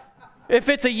 If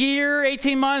it's a year,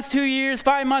 18 months, 2 years,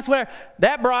 5 months, whatever,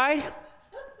 that bride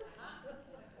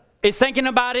is thinking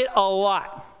about it a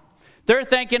lot. They're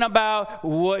thinking about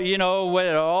what, you know, what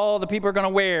all the people are going to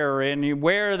wear and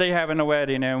where are they having a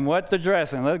wedding and what the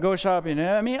dress and let's go shopping.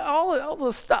 I mean, all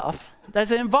the stuff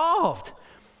that's involved.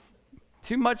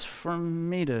 Too much for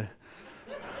me to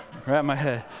wrap my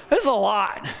head. It's a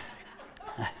lot.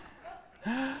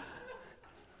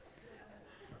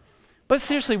 But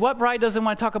seriously, what bride doesn't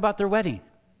want to talk about their wedding?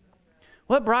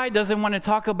 What bride doesn't want to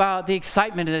talk about the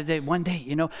excitement of the day? One day,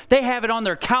 you know, they have it on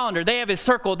their calendar. They have it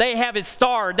circled. They have it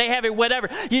starred. They have it whatever.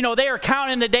 You know, they are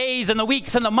counting the days and the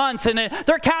weeks and the months, and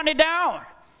they're counting it down.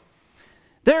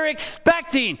 They're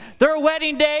expecting their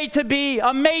wedding day to be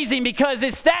amazing because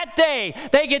it's that day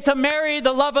they get to marry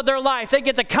the love of their life. They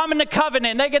get to come into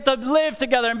covenant. They get to live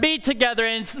together and be together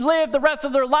and live the rest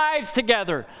of their lives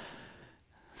together.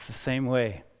 It's the same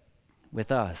way with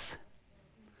us,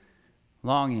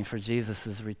 longing for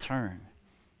Jesus' return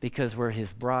because we're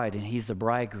his bride and he's the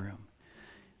bridegroom,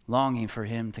 longing for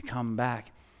him to come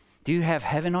back. Do you have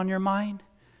heaven on your mind?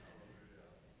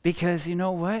 Because you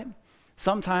know what?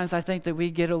 Sometimes I think that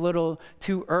we get a little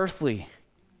too earthly.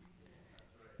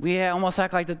 We almost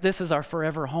act like that this is our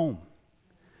forever home.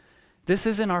 This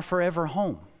isn't our forever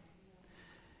home.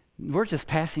 We're just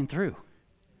passing through.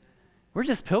 We're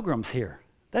just pilgrims here.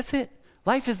 That's it.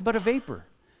 Life is but a vapor.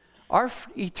 Our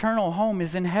eternal home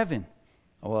is in heaven.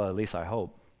 Well, at least I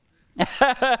hope.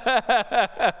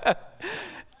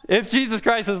 If Jesus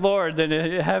Christ is Lord, then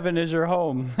heaven is your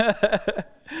home.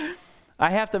 I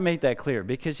have to make that clear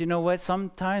because you know what?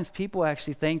 Sometimes people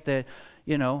actually think that,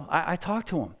 you know, I talk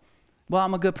to them. Well,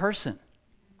 I'm a good person,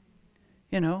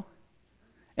 you know.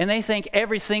 And they think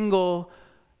every single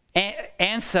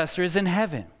ancestor is in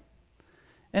heaven.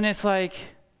 And it's like,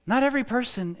 not every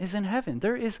person is in heaven.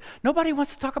 Nobody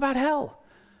wants to talk about hell.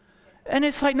 And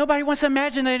it's like nobody wants to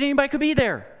imagine that anybody could be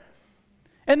there.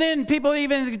 And then people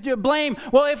even blame,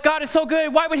 well, if God is so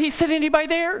good, why would he send anybody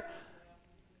there?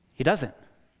 He doesn't.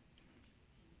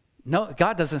 No,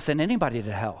 God doesn't send anybody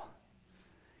to hell.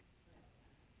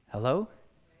 Hello?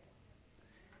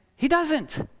 He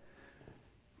doesn't.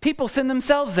 People send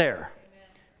themselves there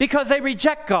because they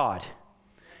reject God.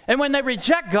 And when they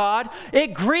reject God,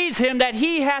 it grieves him that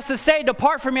he has to say,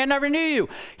 depart from me, I never knew you.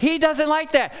 He doesn't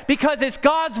like that because it's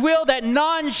God's will that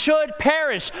none should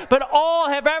perish, but all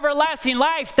have everlasting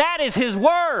life. That is his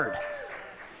word.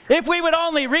 If we would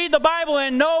only read the Bible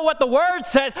and know what the word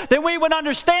says, then we would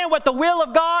understand what the will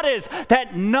of God is,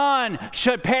 that none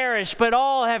should perish, but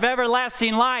all have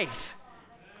everlasting life.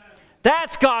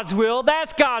 That's God's will.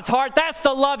 That's God's heart. That's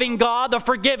the loving God, the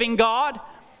forgiving God.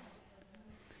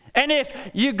 And if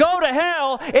you go to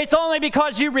hell, it's only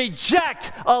because you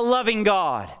reject a loving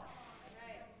God.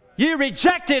 You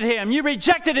rejected him. You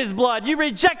rejected his blood. You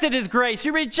rejected his grace.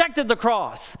 You rejected the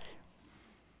cross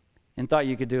and thought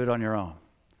you could do it on your own.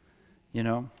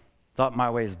 Thought my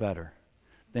way is better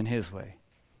than his way.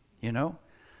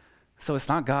 So it's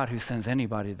not God who sends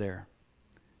anybody there.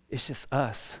 It's just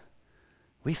us.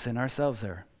 We send ourselves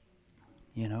there,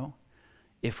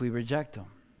 if we reject him,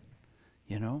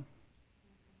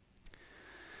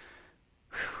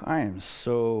 I am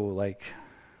so,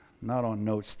 not on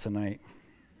notes tonight.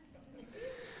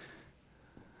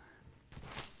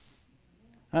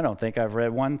 I don't think I've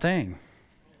read one thing.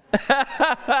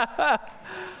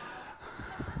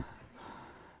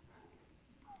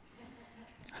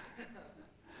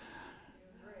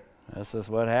 That's just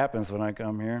what happens when I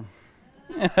come here.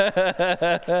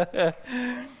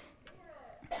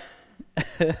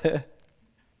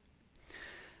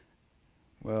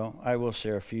 Well, I will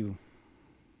share a few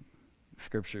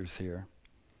scriptures here.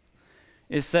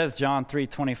 It says John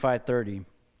 3:25-30.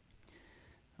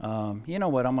 You know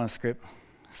what? I'm going to skip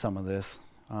some of this.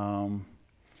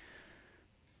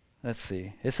 Let's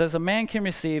see. It says, a man can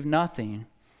receive nothing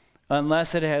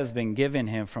unless it has been given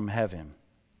him from heaven.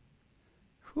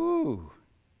 Whew.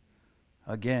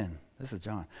 Again, this is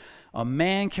John. A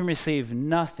man can receive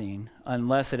nothing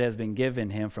unless it has been given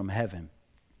him from heaven.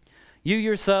 You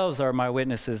yourselves are my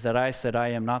witnesses that I said I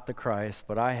am not the Christ,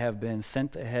 but I have been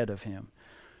sent ahead of him.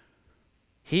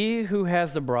 He who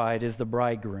has the bride is the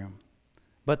bridegroom,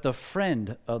 but the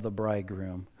friend of the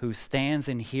bridegroom who stands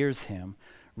and hears him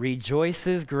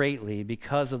rejoices greatly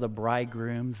because of the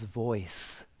bridegroom's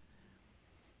voice.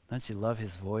 Don't you love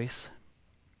his voice?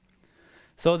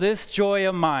 So this joy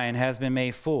of mine has been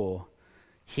made full.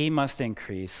 He must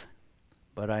increase,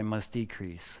 but I must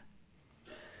decrease.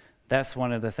 That's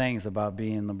one of the things about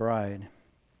being the bride,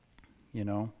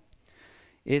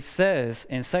 It says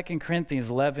in 2 Corinthians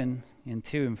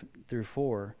 11:2-4,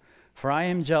 for I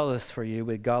am jealous for you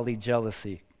with godly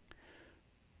jealousy.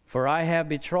 For I have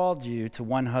betrothed you to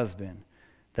one husband,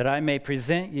 that I may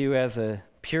present you as a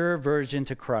pure virgin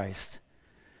to Christ.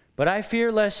 But I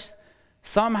fear lest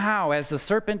somehow, as the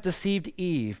serpent deceived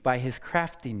Eve by his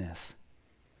craftiness,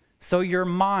 so your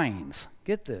minds,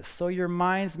 get this, so your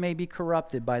minds may be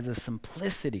corrupted by the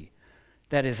simplicity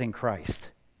that is in Christ.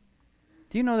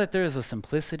 Do you know that there is a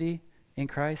simplicity in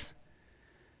Christ?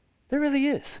 There really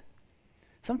is.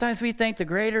 Sometimes we think the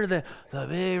greater the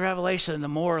big revelation, the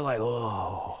more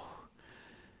oh.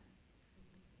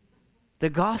 The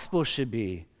gospel should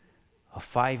be a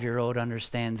 5-year-old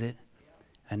understands it,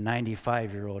 a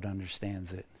 95-year-old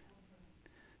understands it.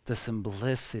 The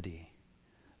simplicity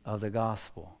of the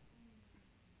gospel.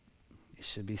 It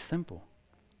should be simple,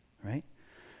 right?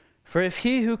 For if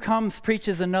he who comes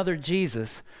preaches another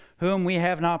Jesus, whom we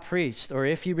have not preached, or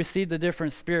if you received a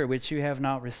different spirit which you have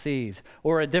not received,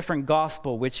 or a different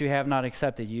gospel which you have not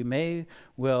accepted, you may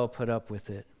well put up with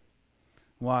it.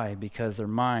 Why? Because their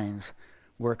minds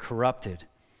were corrupted,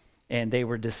 and they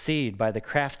were deceived by the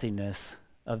craftiness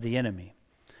of the enemy.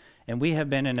 And we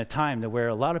have been in a time where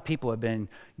a lot of people have been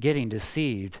getting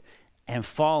deceived and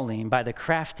falling by the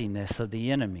craftiness of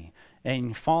the enemy,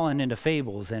 and falling into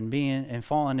fables and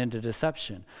falling into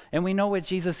deception. And we know what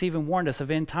Jesus even warned us of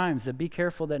end times, that be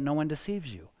careful that no one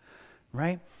deceives you,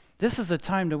 right? This is a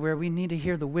time to where we need to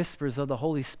hear the whispers of the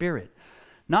Holy Spirit,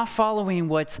 not following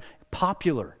what's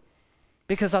popular.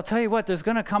 Because I'll tell you what, there's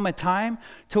going to come a time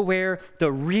to where the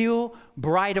real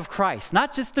bride of Christ,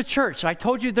 not just the church. I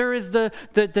told you there is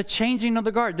the changing of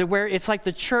the guard, where it's like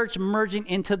the church merging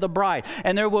into the bride.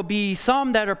 And there will be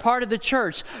some that are part of the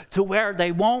church to where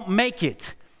they won't make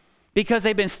it because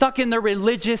they've been stuck in their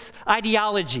religious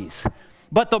ideologies.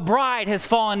 But the bride has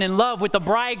fallen in love with the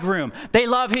bridegroom. They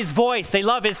love his voice. They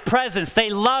love his presence. They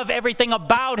love everything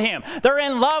about him. They're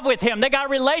in love with him. They got a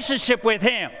relationship with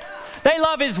him. They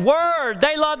love his word.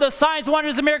 They love the signs,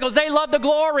 wonders, and miracles. They love the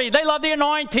glory. They love the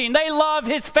anointing. They love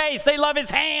his face. They love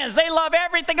his hands. They love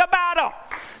everything about him.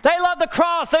 They love the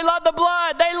cross. They love the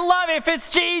blood. They love it. If it's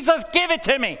Jesus, give it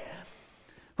to me.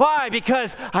 Why?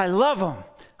 Because I love him.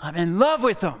 I'm in love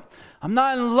with him. I'm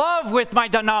not in love with my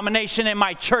denomination and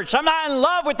my church. I'm not in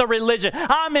love with the religion.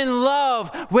 I'm in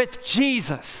love with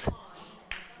Jesus.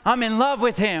 I'm in love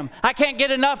with him. I can't get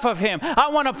enough of him.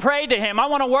 I want to pray to him. I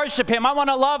want to worship him. I want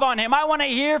to love on him. I want to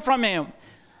hear from him.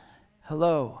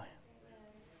 Hello.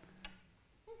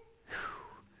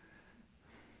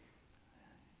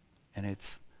 And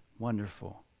it's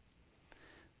wonderful.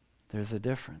 There's a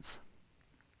difference.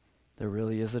 There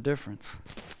really is a difference.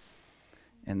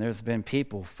 And there's been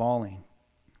people falling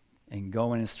and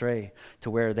going astray to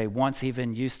where they once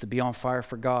even used to be on fire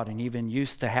for God and even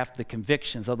used to have the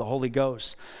convictions of the Holy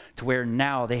Ghost, to where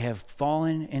now they have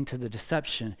fallen into the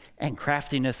deception and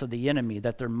craftiness of the enemy,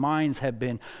 that their minds have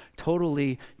been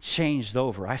totally changed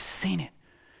over. I've seen it.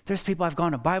 There's people I've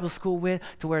gone to Bible school with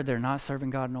to where they're not serving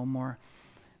God no more.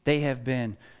 They have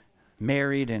been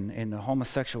married in the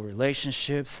homosexual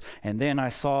relationships. And then I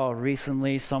saw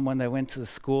recently someone that went to the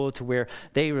school to where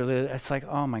it's like,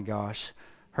 oh my gosh,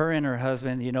 her and her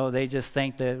husband, they just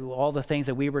think that all the things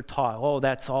that we were taught,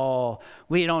 that's all,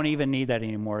 we don't even need that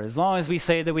anymore. As long as we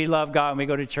say that we love God and we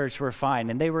go to church, we're fine.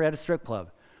 And they were at a strip club.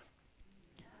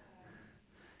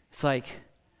 It's like,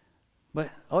 but,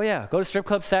 oh yeah, go to strip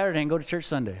club Saturday and go to church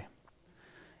Sunday.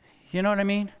 You know what I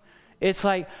mean? It's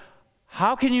like,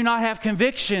 how can you not have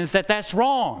convictions that that's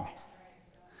wrong?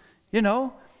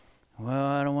 Well,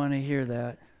 I don't want to hear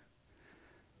that.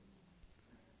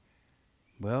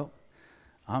 Well,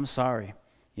 I'm sorry.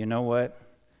 You know what?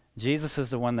 Jesus is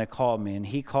the one that called me, and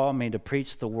he called me to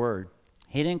preach the word.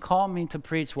 He didn't call me to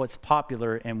preach what's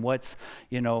popular and what's,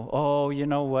 oh, you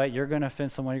know what, you're going to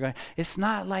offend someone. It's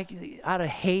not like out of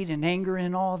hate and anger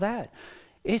and all that.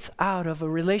 It's out of a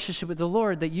relationship with the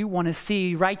Lord that you want to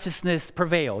see righteousness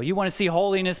prevail. You want to see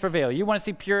holiness prevail. You want to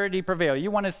see purity prevail. You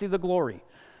want to see the glory.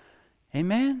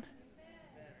 Amen?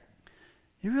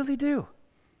 You really do.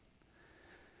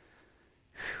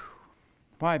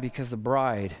 Why? Because the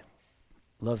bride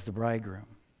loves the bridegroom.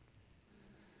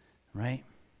 Right?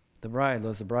 The bride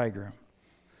loves the bridegroom.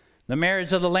 The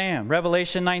marriage of the Lamb,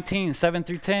 Revelation 19, 7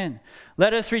 through 10.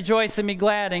 Let us rejoice and be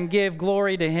glad and give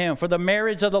glory to him, for the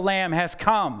marriage of the Lamb has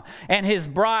come, and his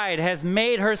bride has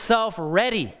made herself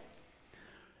ready.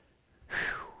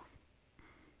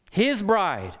 His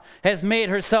bride has made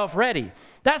herself ready.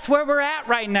 That's where we're at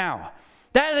right now.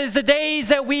 That is the days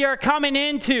that we are coming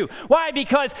into. Why?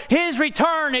 Because his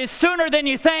return is sooner than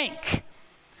you think.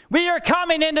 We are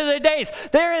coming into the days.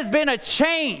 There has been a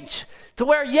change to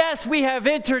where, yes, we have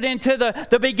entered into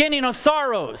the beginning of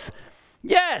sorrows.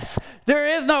 Yes, there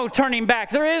is no turning back.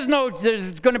 There's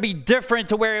going to be different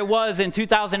to where it was in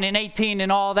 2018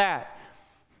 and all that.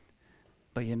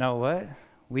 But you know what?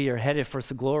 We are headed for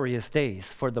some glorious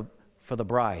days for the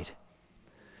bride.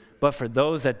 But for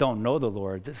those that don't know the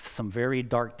Lord, some very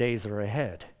dark days are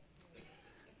ahead.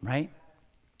 Right?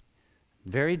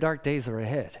 Very dark days are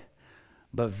ahead.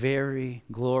 But very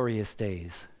glorious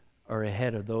days are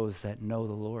ahead of those that know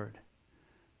the Lord.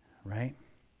 Right?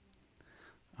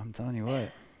 I'm telling you what.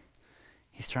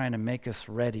 He's trying to make us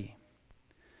ready.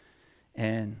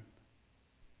 And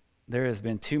there has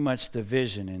been too much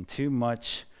division and too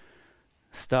much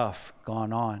stuff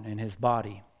going on in his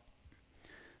body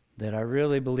that I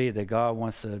really believe that God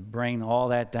wants to bring all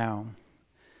that down,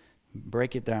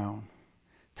 break it down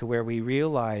to where we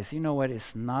realize, you know what,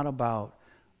 it's not about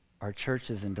our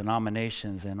churches and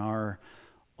denominations and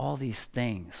all these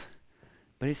things,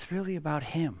 but it's really about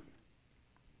him.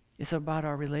 It's about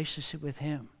our relationship with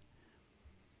him.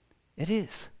 It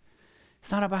is.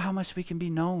 It's not about how much we can be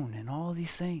known and all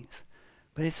these things,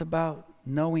 but it's about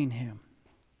knowing him.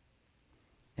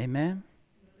 Amen?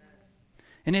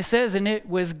 And it says, and it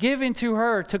was given to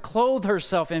her to clothe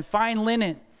herself in fine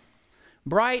linen,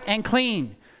 bright and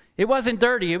clean. It wasn't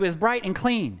dirty, it was bright and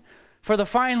clean. For the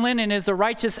fine linen is the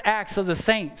righteous acts of the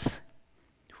saints.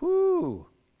 Whoo.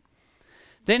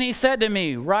 Then he said to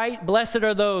me, right, blessed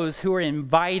are those who are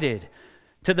invited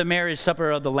to the marriage supper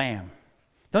of the Lamb.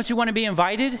 Don't you want to be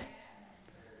invited?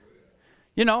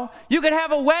 You could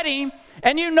have a wedding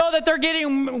and you know that they're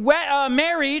getting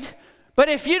married, but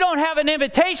if you don't have an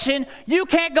invitation, you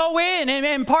can't go in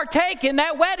and partake in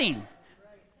that wedding.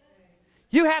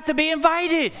 You have to be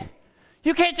invited.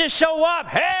 You can't just show up,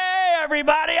 hey,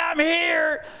 everybody, I'm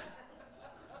here.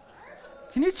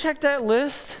 Can you check that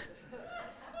list?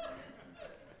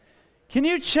 Can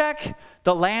you check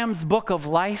the Lamb's Book of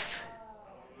Life?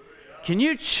 Can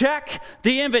you check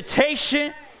the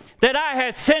invitation that I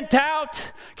had sent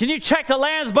out? Can you check the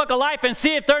Lamb's Book of Life and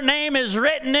see if their name is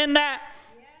written in that?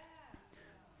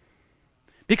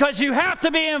 Because you have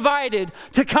to be invited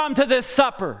to come to this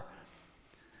supper.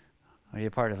 Are you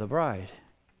part of the bride?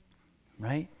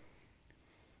 Right?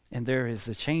 And there is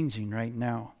a changing right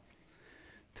now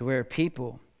to where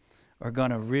people are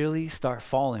going to really start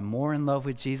falling more in love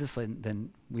with Jesus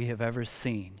than we have ever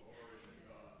seen.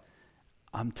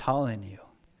 I'm telling you,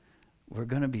 we're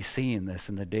going to be seeing this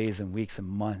in the days and weeks and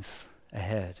months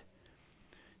ahead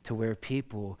to where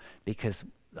people, because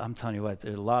I'm telling you what,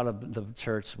 there's a lot of the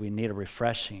church, we need a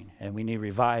refreshing and we need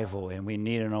revival and we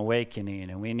need an awakening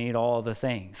and we need all the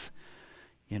things,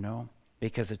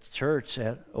 because the church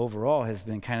overall has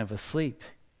been kind of asleep.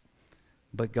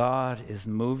 But God is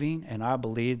moving, and I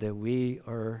believe that we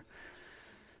are,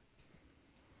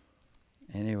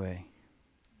 anyway,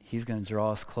 he's going to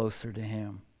draw us closer to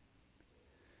him.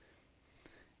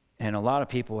 And a lot of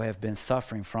people have been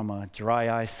suffering from a dry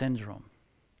eye syndrome.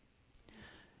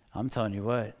 I'm telling you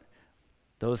what,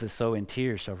 those that sow in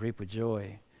tears shall reap with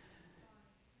joy.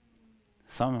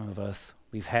 Some of us,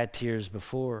 we've had tears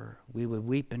before. We would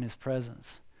weep in his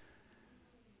presence.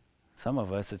 Some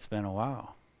of us, it's been a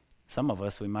while. Some of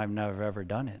us, we might have never ever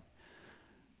done it.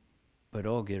 But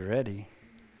oh, get ready.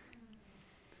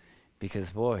 Because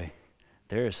boy,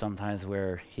 there are some times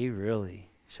where he really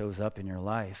shows up in your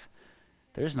life.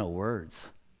 There's no words.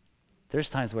 There's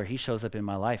times where he shows up in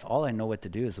my life. All I know what to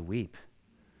do is weep.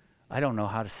 I don't know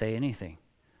how to say anything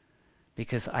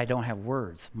because I don't have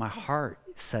words. My heart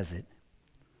says it.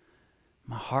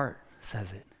 My heart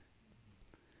says it.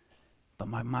 But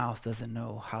my mouth doesn't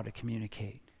know how to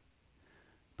communicate.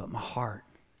 But my heart.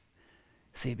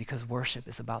 See, because worship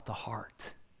is about the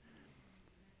heart.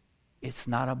 It's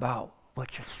not about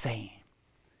what you're saying.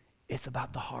 It's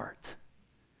about the heart.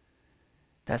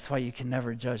 That's why you can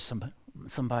never judge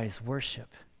somebody's worship.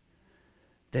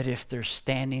 That if they're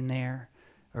standing there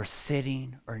or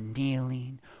sitting or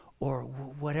kneeling or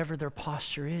whatever their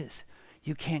posture is,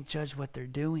 you can't judge what they're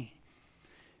doing.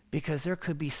 Because there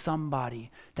could be somebody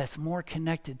that's more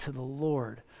connected to the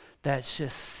Lord that's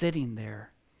just sitting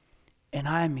there. And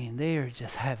I mean, they are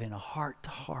just having a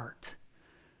heart-to-heart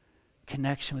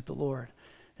connection with the Lord.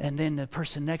 And then the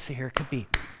person next to her could be,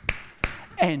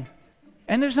 and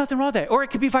there's nothing wrong with that. Or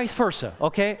it could be vice versa,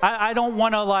 okay? I don't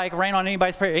want to like rain on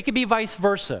anybody's parade. It could be vice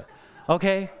versa,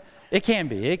 okay? It can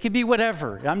be. It could be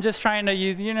whatever. I'm just trying to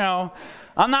use,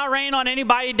 I'm not raining on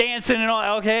anybody dancing and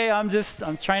all, okay? I'm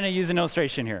trying to use an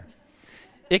illustration here.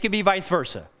 It could be vice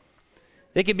versa.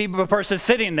 It could be a person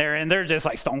sitting there and they're just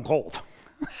like stone cold.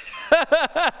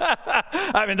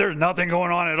 I mean, there's nothing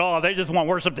going on at all. They just want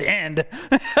worship to end.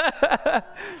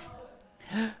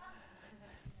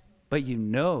 But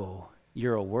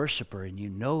you're a worshiper and you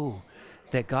know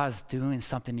that God's doing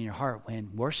something in your heart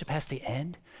when worship has to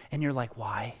end and you're like,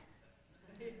 why?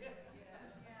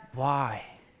 Why?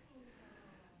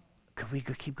 Could we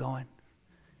keep going?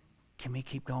 Can we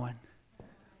keep going?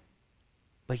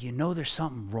 But there's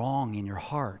something wrong in your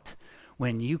heart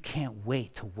when you can't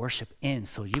wait to worship end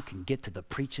so you can get to the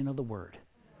preaching of the word.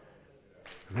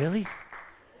 Really?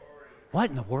 What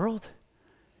in the world?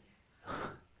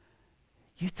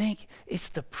 You think it's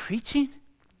the preaching?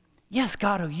 Yes,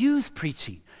 God will use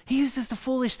preaching. He uses the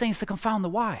foolish things to confound the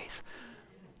wise.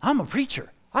 I'm a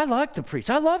preacher. I like to preach.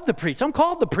 I love to preach. I'm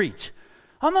called to preach.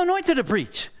 I'm anointed to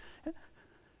preach.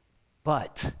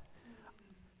 But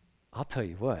I'll tell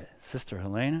you what, Sister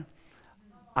Helena,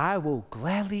 I will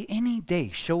gladly any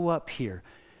day show up here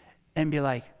and be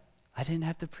like, I didn't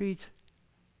have to preach.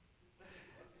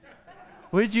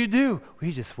 What did you do?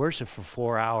 We just worshiped for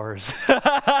 4 hours. Woo!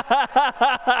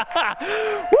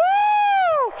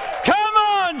 Come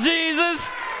on, Jesus.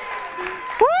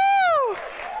 Woo!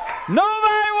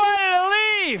 Nobody wanted to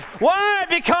leave. Why?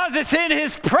 Because it's in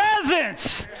his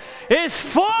presence. It's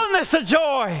fullness of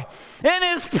joy in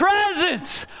his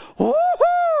presence.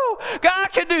 Woo-hoo! God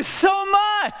can do so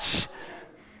much.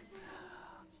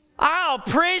 I'll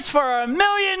preach for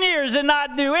 1,000,000 years and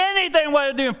not do anything what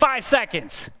I do in 5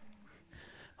 seconds.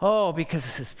 Oh, because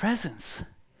it's his presence.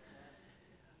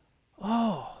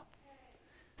 Oh.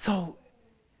 So,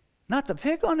 not to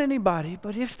pick on anybody,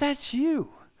 but if that's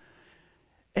you,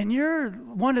 and you're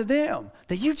one of them,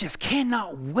 that you just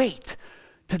cannot wait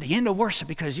to the end of worship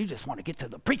because you just want to get to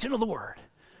the preaching of the word.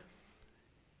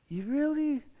 You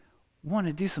really want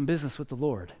to do some business with the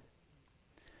Lord.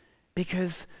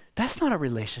 Because that's not a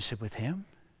relationship with him.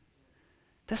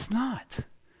 That's not.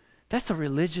 That's a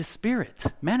religious spirit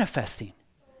manifesting.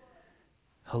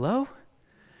 Hello?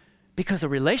 Because a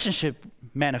relationship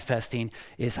manifesting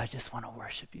is, I just want to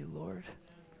worship you, Lord.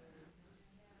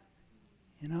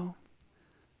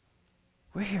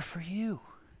 We're here for you.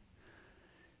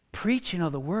 Preaching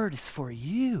of the word is for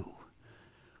you.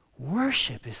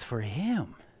 Worship is for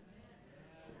him.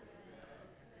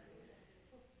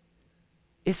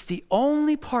 It's the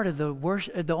only part of the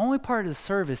worship, the only part of the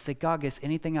service that God gets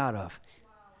anything out of.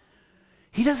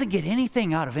 He doesn't get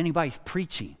anything out of anybody's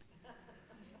preaching.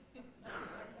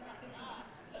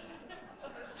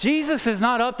 Jesus is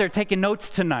not up there taking notes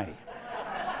tonight.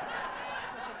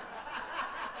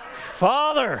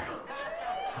 Father,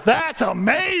 that's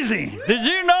amazing. Did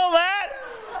you know that?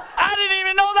 I didn't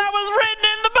even know that was written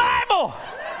in the Bible.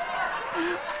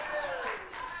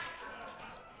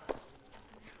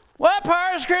 What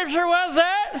part of scripture was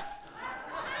that?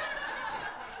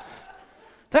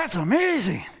 That's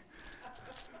amazing.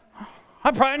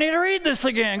 I probably need to read this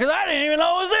again because I didn't even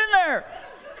know it was in there.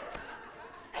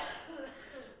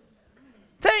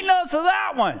 Take notes of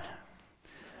that one.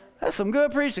 That's some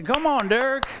good preaching. Come on,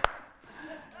 Derek.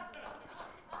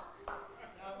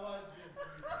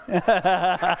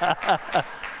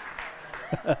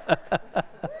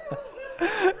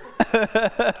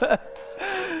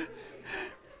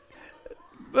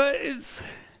 But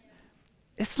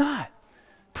it's not.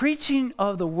 Preaching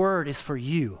of the word is for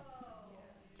you.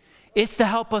 It's to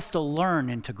help us to learn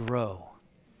and to grow,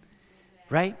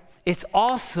 right? It's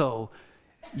also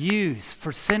used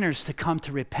for sinners to come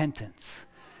to repentance.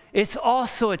 It's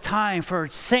also a time for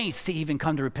saints to even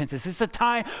come to repentance. It's a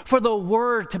time for the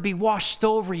word to be washed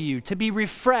over you, to be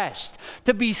refreshed,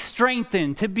 to be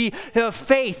strengthened, to be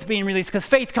faith being released. Because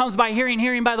faith comes by hearing,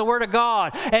 hearing by the word of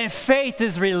God. And faith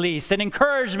is released, and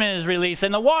encouragement is released.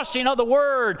 And the washing of the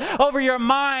word over your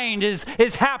mind is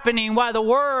happening by the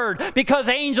word, because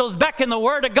angels beckon the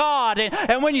word of God.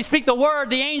 And when you speak the word,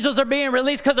 the angels are being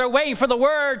released because they're waiting for the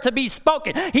word to be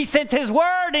spoken. He sent his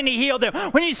word and he healed them.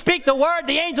 When you speak the word,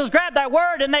 the angels grab that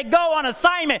word and they go on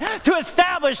assignment to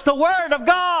establish the word of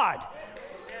God.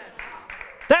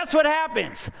 That's what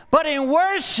happens. But in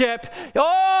worship,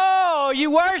 you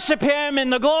worship him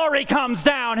and the glory comes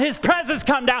down. His presence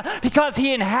comes down because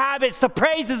he inhabits the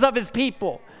praises of his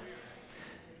people.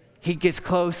 He gets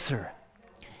closer.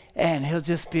 And he'll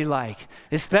just be like,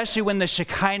 especially when the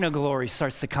Shekinah glory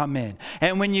starts to come in.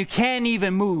 And when you can't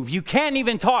even move, you can't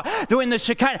even talk during the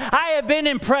Shekinah. I have been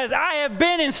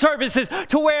in services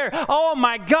to where, oh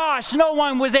my gosh, no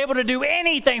one was able to do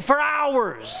anything for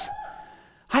hours.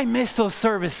 I miss those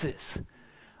services.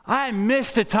 I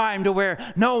miss the time to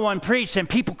where no one preached and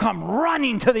people come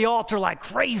running to the altar like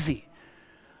crazy.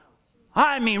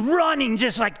 I mean, running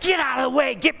just like, get out of the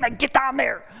way, get down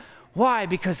there. Why?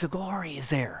 Because the glory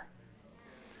is there.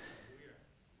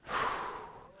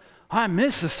 I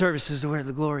miss the services where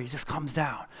the glory just comes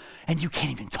down and you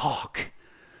can't even talk.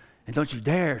 And don't you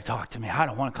dare talk to me. I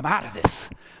don't want to come out of this.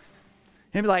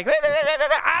 You'd be like,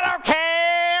 I don't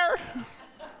care.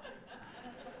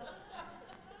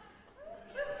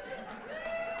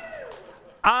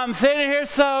 I'm sitting here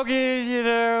soaking,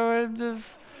 and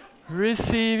just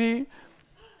receiving.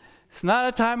 It's not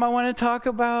a time I want to talk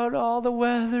about all the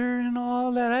weather and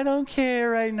all that. I don't care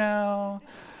right now.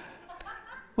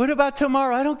 What about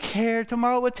tomorrow? I don't care.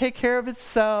 Tomorrow will take care of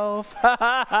itself.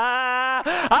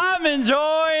 I'm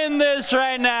enjoying this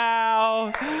right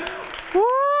now.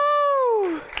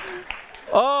 Woo!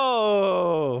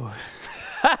 Oh.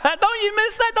 Don't you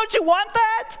miss that? Don't you want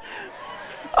that?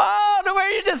 Oh, the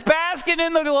way you're just basking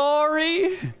in the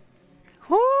glory.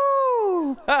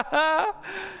 Woo!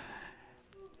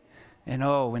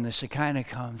 And when the Shekinah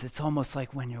comes, it's almost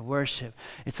like when you worship,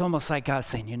 it's almost like God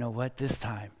saying, you know what, this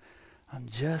time, I'm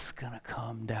just going to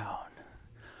come down.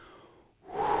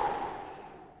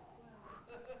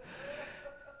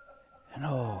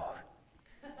 And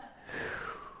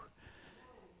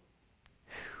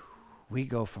we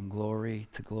go from glory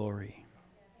to glory.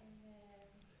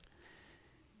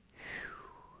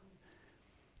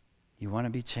 You want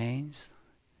to be changed?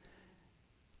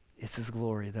 It's his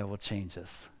glory that will change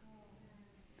us.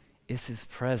 It's his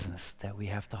presence that we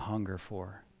have to hunger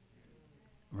for,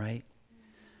 right?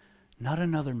 Not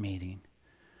another meeting,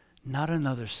 not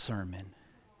another sermon.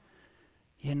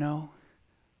 And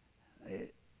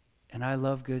I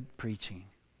love good preaching.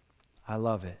 I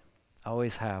love it. I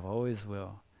always have, always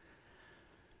will.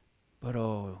 But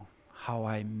how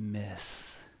I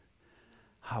miss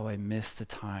the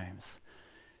times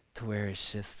to where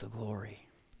it's just the glory,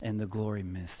 and the glory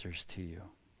ministers to you.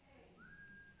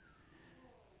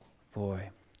 Boy,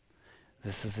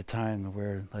 this is a time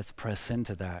where let's press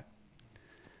into that.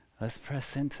 Let's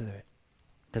press into it.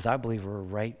 Because I believe we're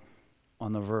right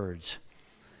on the verge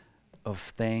of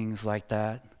things like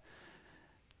that,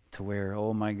 to where,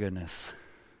 oh my goodness,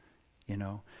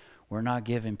 we're not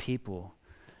giving people,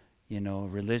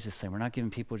 religious thing. We're not giving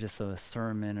people just a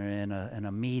sermon or in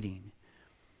a meeting.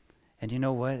 And you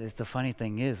know what? The funny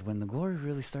thing is, when the glory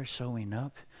really starts showing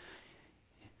up,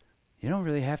 you don't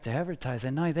really have to advertise.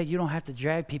 And not only that, you don't have to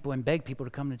drag people and beg people to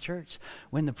come to church.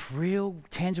 When the real,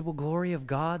 tangible glory of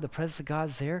God, the presence of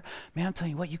God's there, man, I'm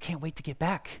telling you what, you can't wait to get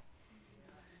back.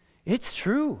 It's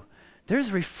true.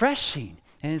 There's refreshing.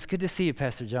 And it's good to see you,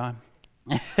 Pastor John.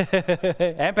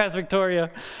 And Pastor Victoria.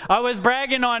 I was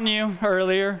bragging on you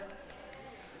earlier.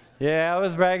 Yeah, I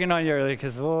was bragging on you earlier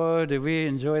because, did we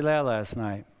enjoy that last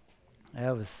night.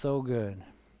 That was so good,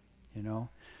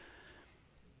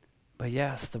 But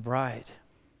yes, the bride.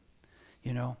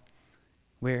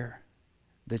 where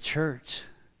the church,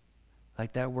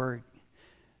 like that word,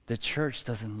 the church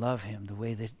doesn't love him the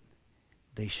way that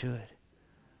they should,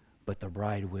 but the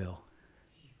bride will.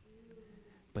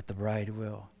 But the bride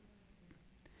will.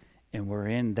 And we're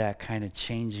in that kind of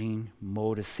changing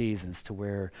mode of seasons to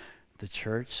where the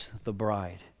church, the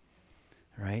bride,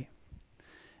 right?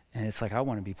 And it's like, I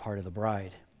want to be part of the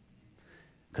bride.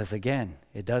 Because again,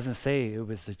 it doesn't say it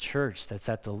was the church that's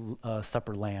at the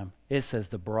supper lamb. It says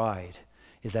the bride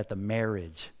is at the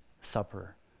marriage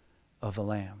supper of the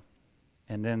Lamb.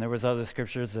 And then there was other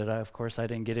scriptures that, of course, I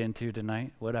didn't get into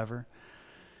tonight, whatever,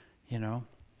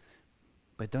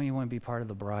 But don't you want to be part of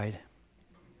the bride?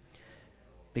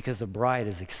 Because the bride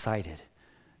is excited.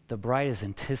 The bride is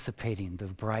anticipating the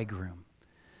bridegroom,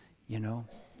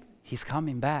 He's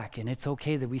coming back, and it's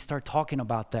okay that we start talking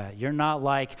about that. You're not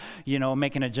like,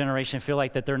 making a generation feel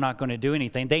like that they're not going to do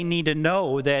anything. They need to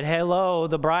know that, hello,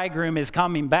 the bridegroom is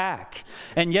coming back.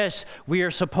 And yes, we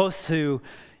are supposed to,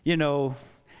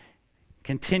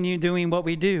 continue doing what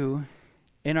we do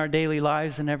in our daily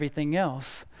lives and everything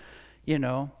else,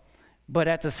 but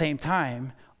at the same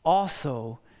time,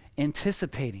 also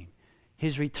anticipating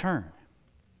his return,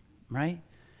 right?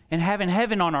 And having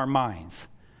heaven on our minds.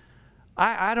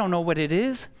 I don't know what it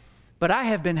is, but I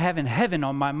have been having heaven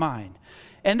on my mind.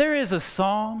 And there is a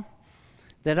song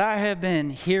that I have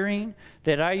been hearing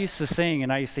that I used to sing,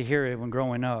 and I used to hear it when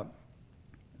growing up,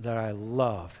 that I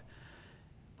love.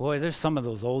 Boy, there's some of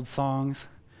those old songs.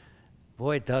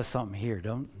 Boy, it does something here,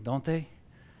 don't they?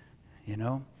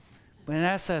 But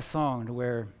that's that song to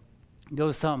where it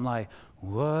goes something like,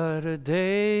 what a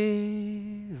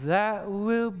day that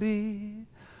will be,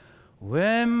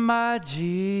 when my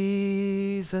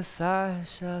Jesus I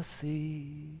shall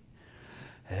see,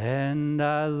 and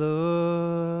I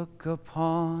look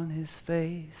upon his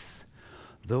face,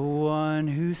 the one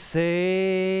who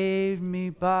saved me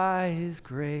by his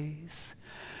grace,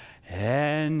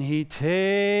 and he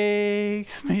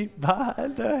takes me by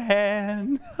the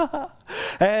hand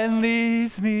and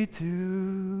leads me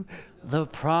to the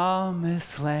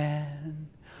promised land.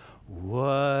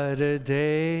 What a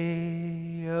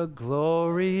day, a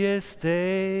glorious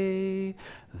day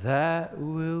that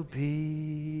will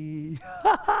be.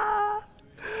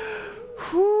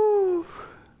 Whew.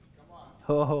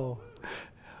 Oh.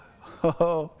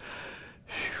 Oh.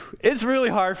 It's really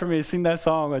hard for me to sing that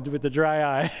song with the dry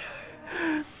eye.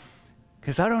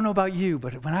 Because I don't know about you,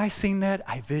 but when I sing that,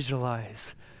 I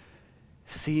visualize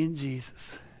seeing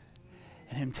Jesus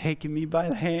and him taking me by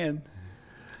the hand.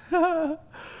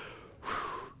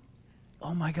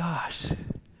 Oh my gosh.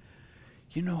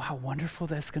 You know how wonderful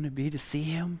that's going to be to see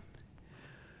him?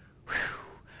 Whew.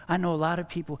 I know a lot of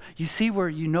people, you see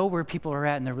where people are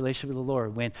at in their relationship with the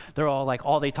Lord when they're all like,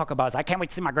 all they talk about is, I can't wait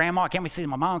to see my grandma, I can't wait to see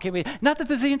my mom, I can't wait. Not that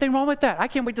there's anything wrong with that. I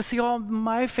can't wait to see all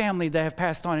my family that have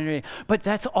passed on. And everything. But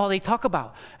that's all they talk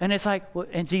about. And it's like, well,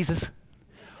 and Jesus.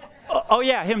 Oh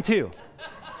yeah, him too.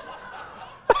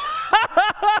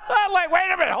 Like,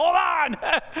 wait a minute, hold on.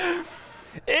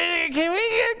 Can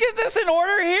we get this in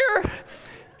order here?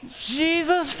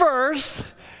 Jesus first,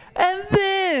 and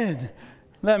then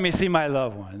let me see my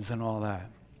loved ones and all that.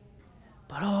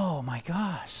 But oh my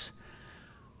gosh.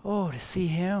 Oh, to see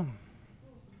him.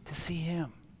 To see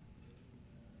him.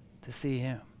 To see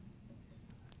him.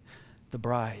 The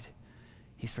bride.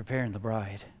 He's preparing the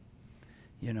bride.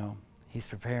 He's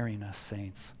preparing us,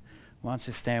 saints. Why don't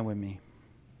you stand with me?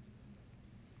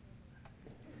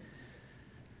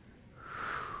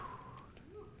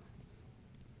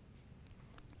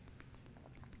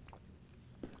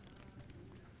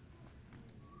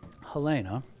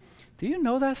 Helena, do you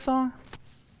know that song?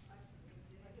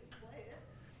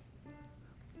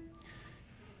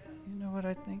 You know what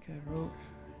I think I wrote?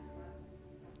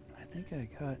 I think I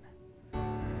got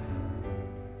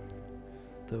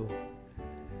the...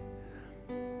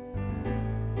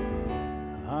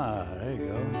 there you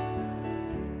go.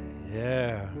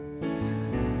 Yeah.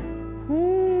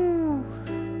 Woo!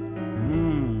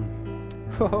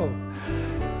 Whoa.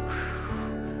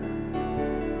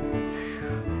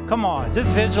 Come on,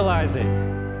 just visualize it.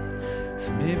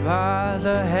 Me by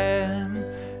the hand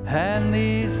and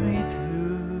leads me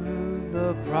to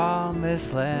the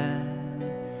promised land.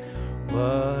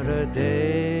 What a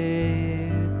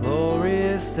day,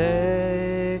 glorious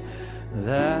day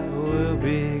that will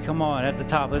be. Come on, at the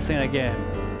top, let's sing it again.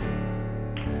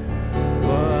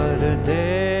 What a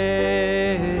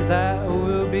day that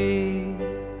will be,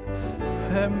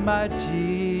 when my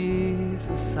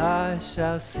Jesus I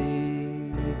shall see.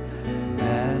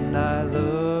 And I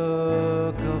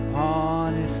look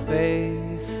upon his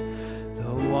face,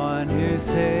 the one who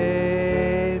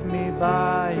saved me by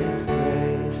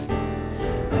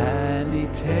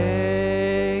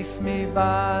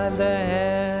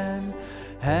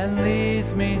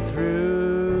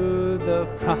the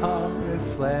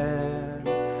promised land.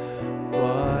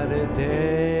 What a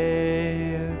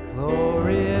day, a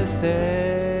glorious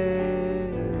day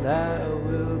that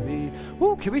will be.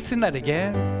 Woo, can we sing that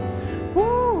again?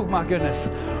 Woo, my goodness.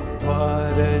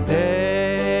 What a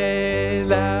day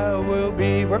that will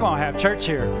be. We're going to have church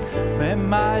here. When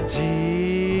my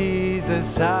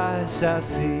Jesus I shall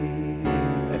see,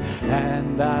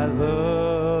 and I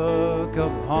look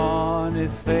upon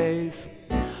his face,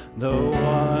 the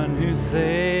one who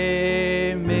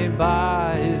saved me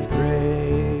by his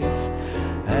grace,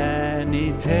 and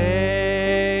he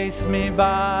takes me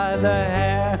by the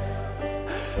hand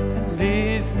and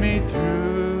leads me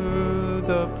through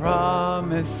the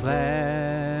promised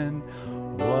land.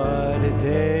 What a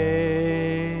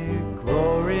day,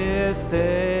 glorious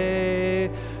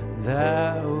day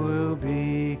that will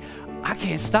be. I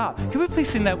can't stop. Can we please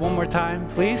sing that one more time,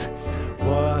 please?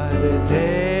 What a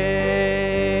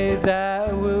day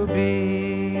that will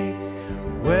be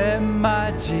when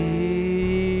my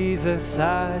Jesus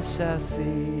I shall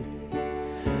see,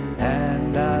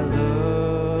 and I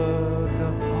look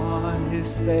upon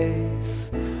his face,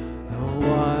 the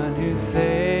one who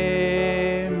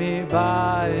saved me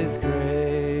by his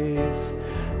grace,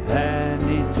 and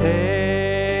he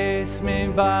takes me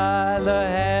by the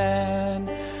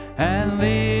hand and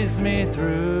leads me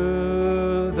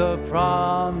through the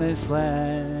promised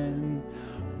land.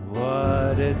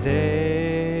 What a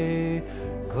day,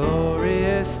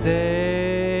 glorious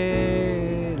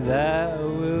day that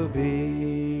will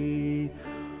be.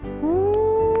 Woo!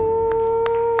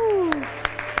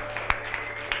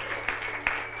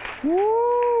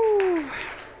 Woo!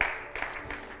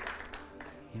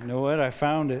 You know what? I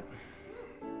found it.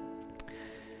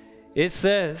 It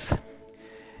says,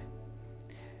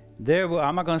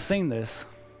 I'm not going to sing this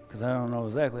because I don't know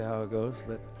exactly how it goes,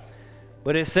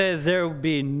 but it says there will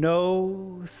be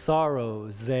no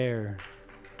sorrows there.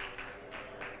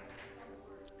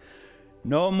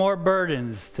 No more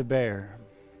burdens to bear.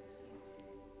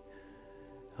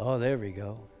 Oh, there we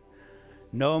go.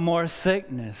 No more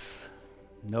sickness,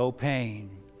 no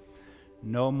pain,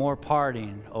 no more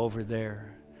parting over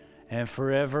there. And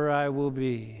forever I will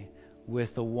be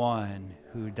with the one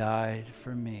who died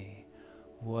for me.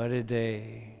 What a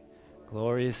day,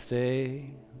 glorious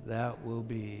day that will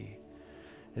be.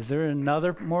 Is there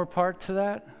another more part to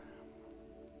that?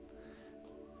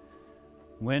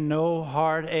 When no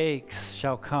hard aches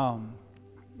shall come,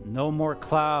 no more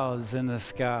clouds in the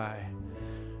sky,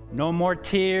 no more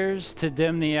tears to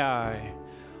dim the eye,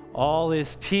 all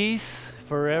is peace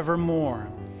forevermore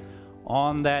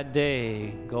on that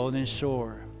day, golden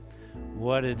shore.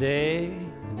 What a day,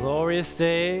 glorious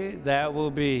day that will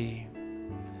be.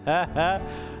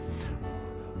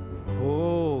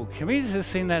 Oh, can we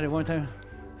just sing that at one time?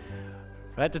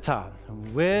 Right at the top.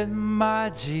 With my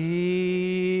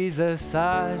Jesus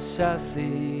I shall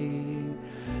see,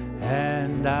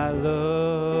 and I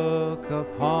look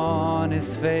upon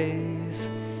his face,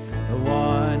 the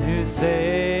one who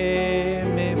saved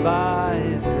me by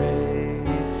his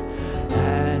grace,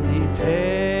 and he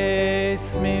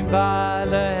takes me by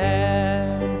the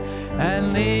hand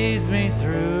and leads me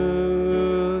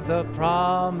through the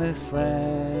promised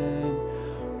land.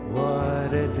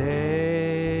 What a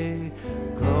day,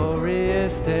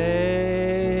 glorious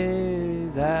day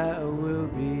that will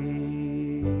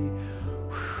be.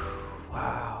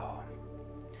 Wow.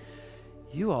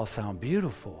 You all sound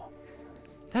beautiful.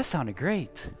 That sounded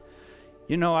great.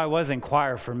 You know, I was in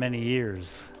choir for many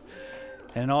years,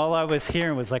 and all I was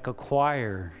hearing was like a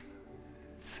choir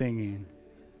singing.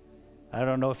 I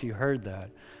don't know if you heard that,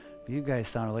 but you guys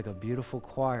sounded like a beautiful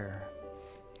choir.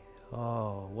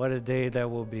 Oh, what a day that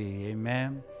will be.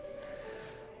 Amen.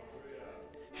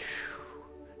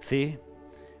 See,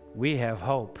 we have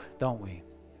hope, don't we?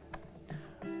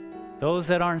 Those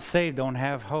that aren't saved don't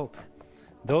have hope.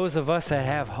 Those of us that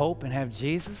have hope and have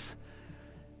Jesus,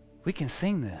 we can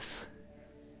sing this.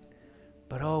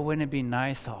 But oh, wouldn't it be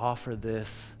nice to offer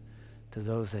this to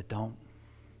those that don't,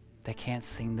 that can't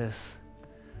sing this,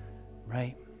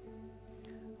 right?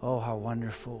 Oh, how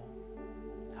wonderful.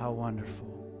 How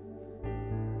wonderful.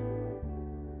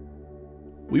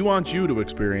 We want you to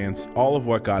experience all of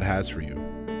what God has for you.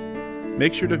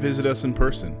 Make sure to visit us in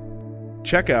person.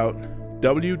 Check out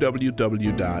www.tgpoa.com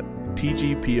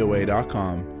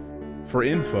for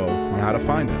info on how to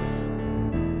find us.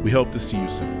 We hope to see you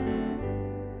soon.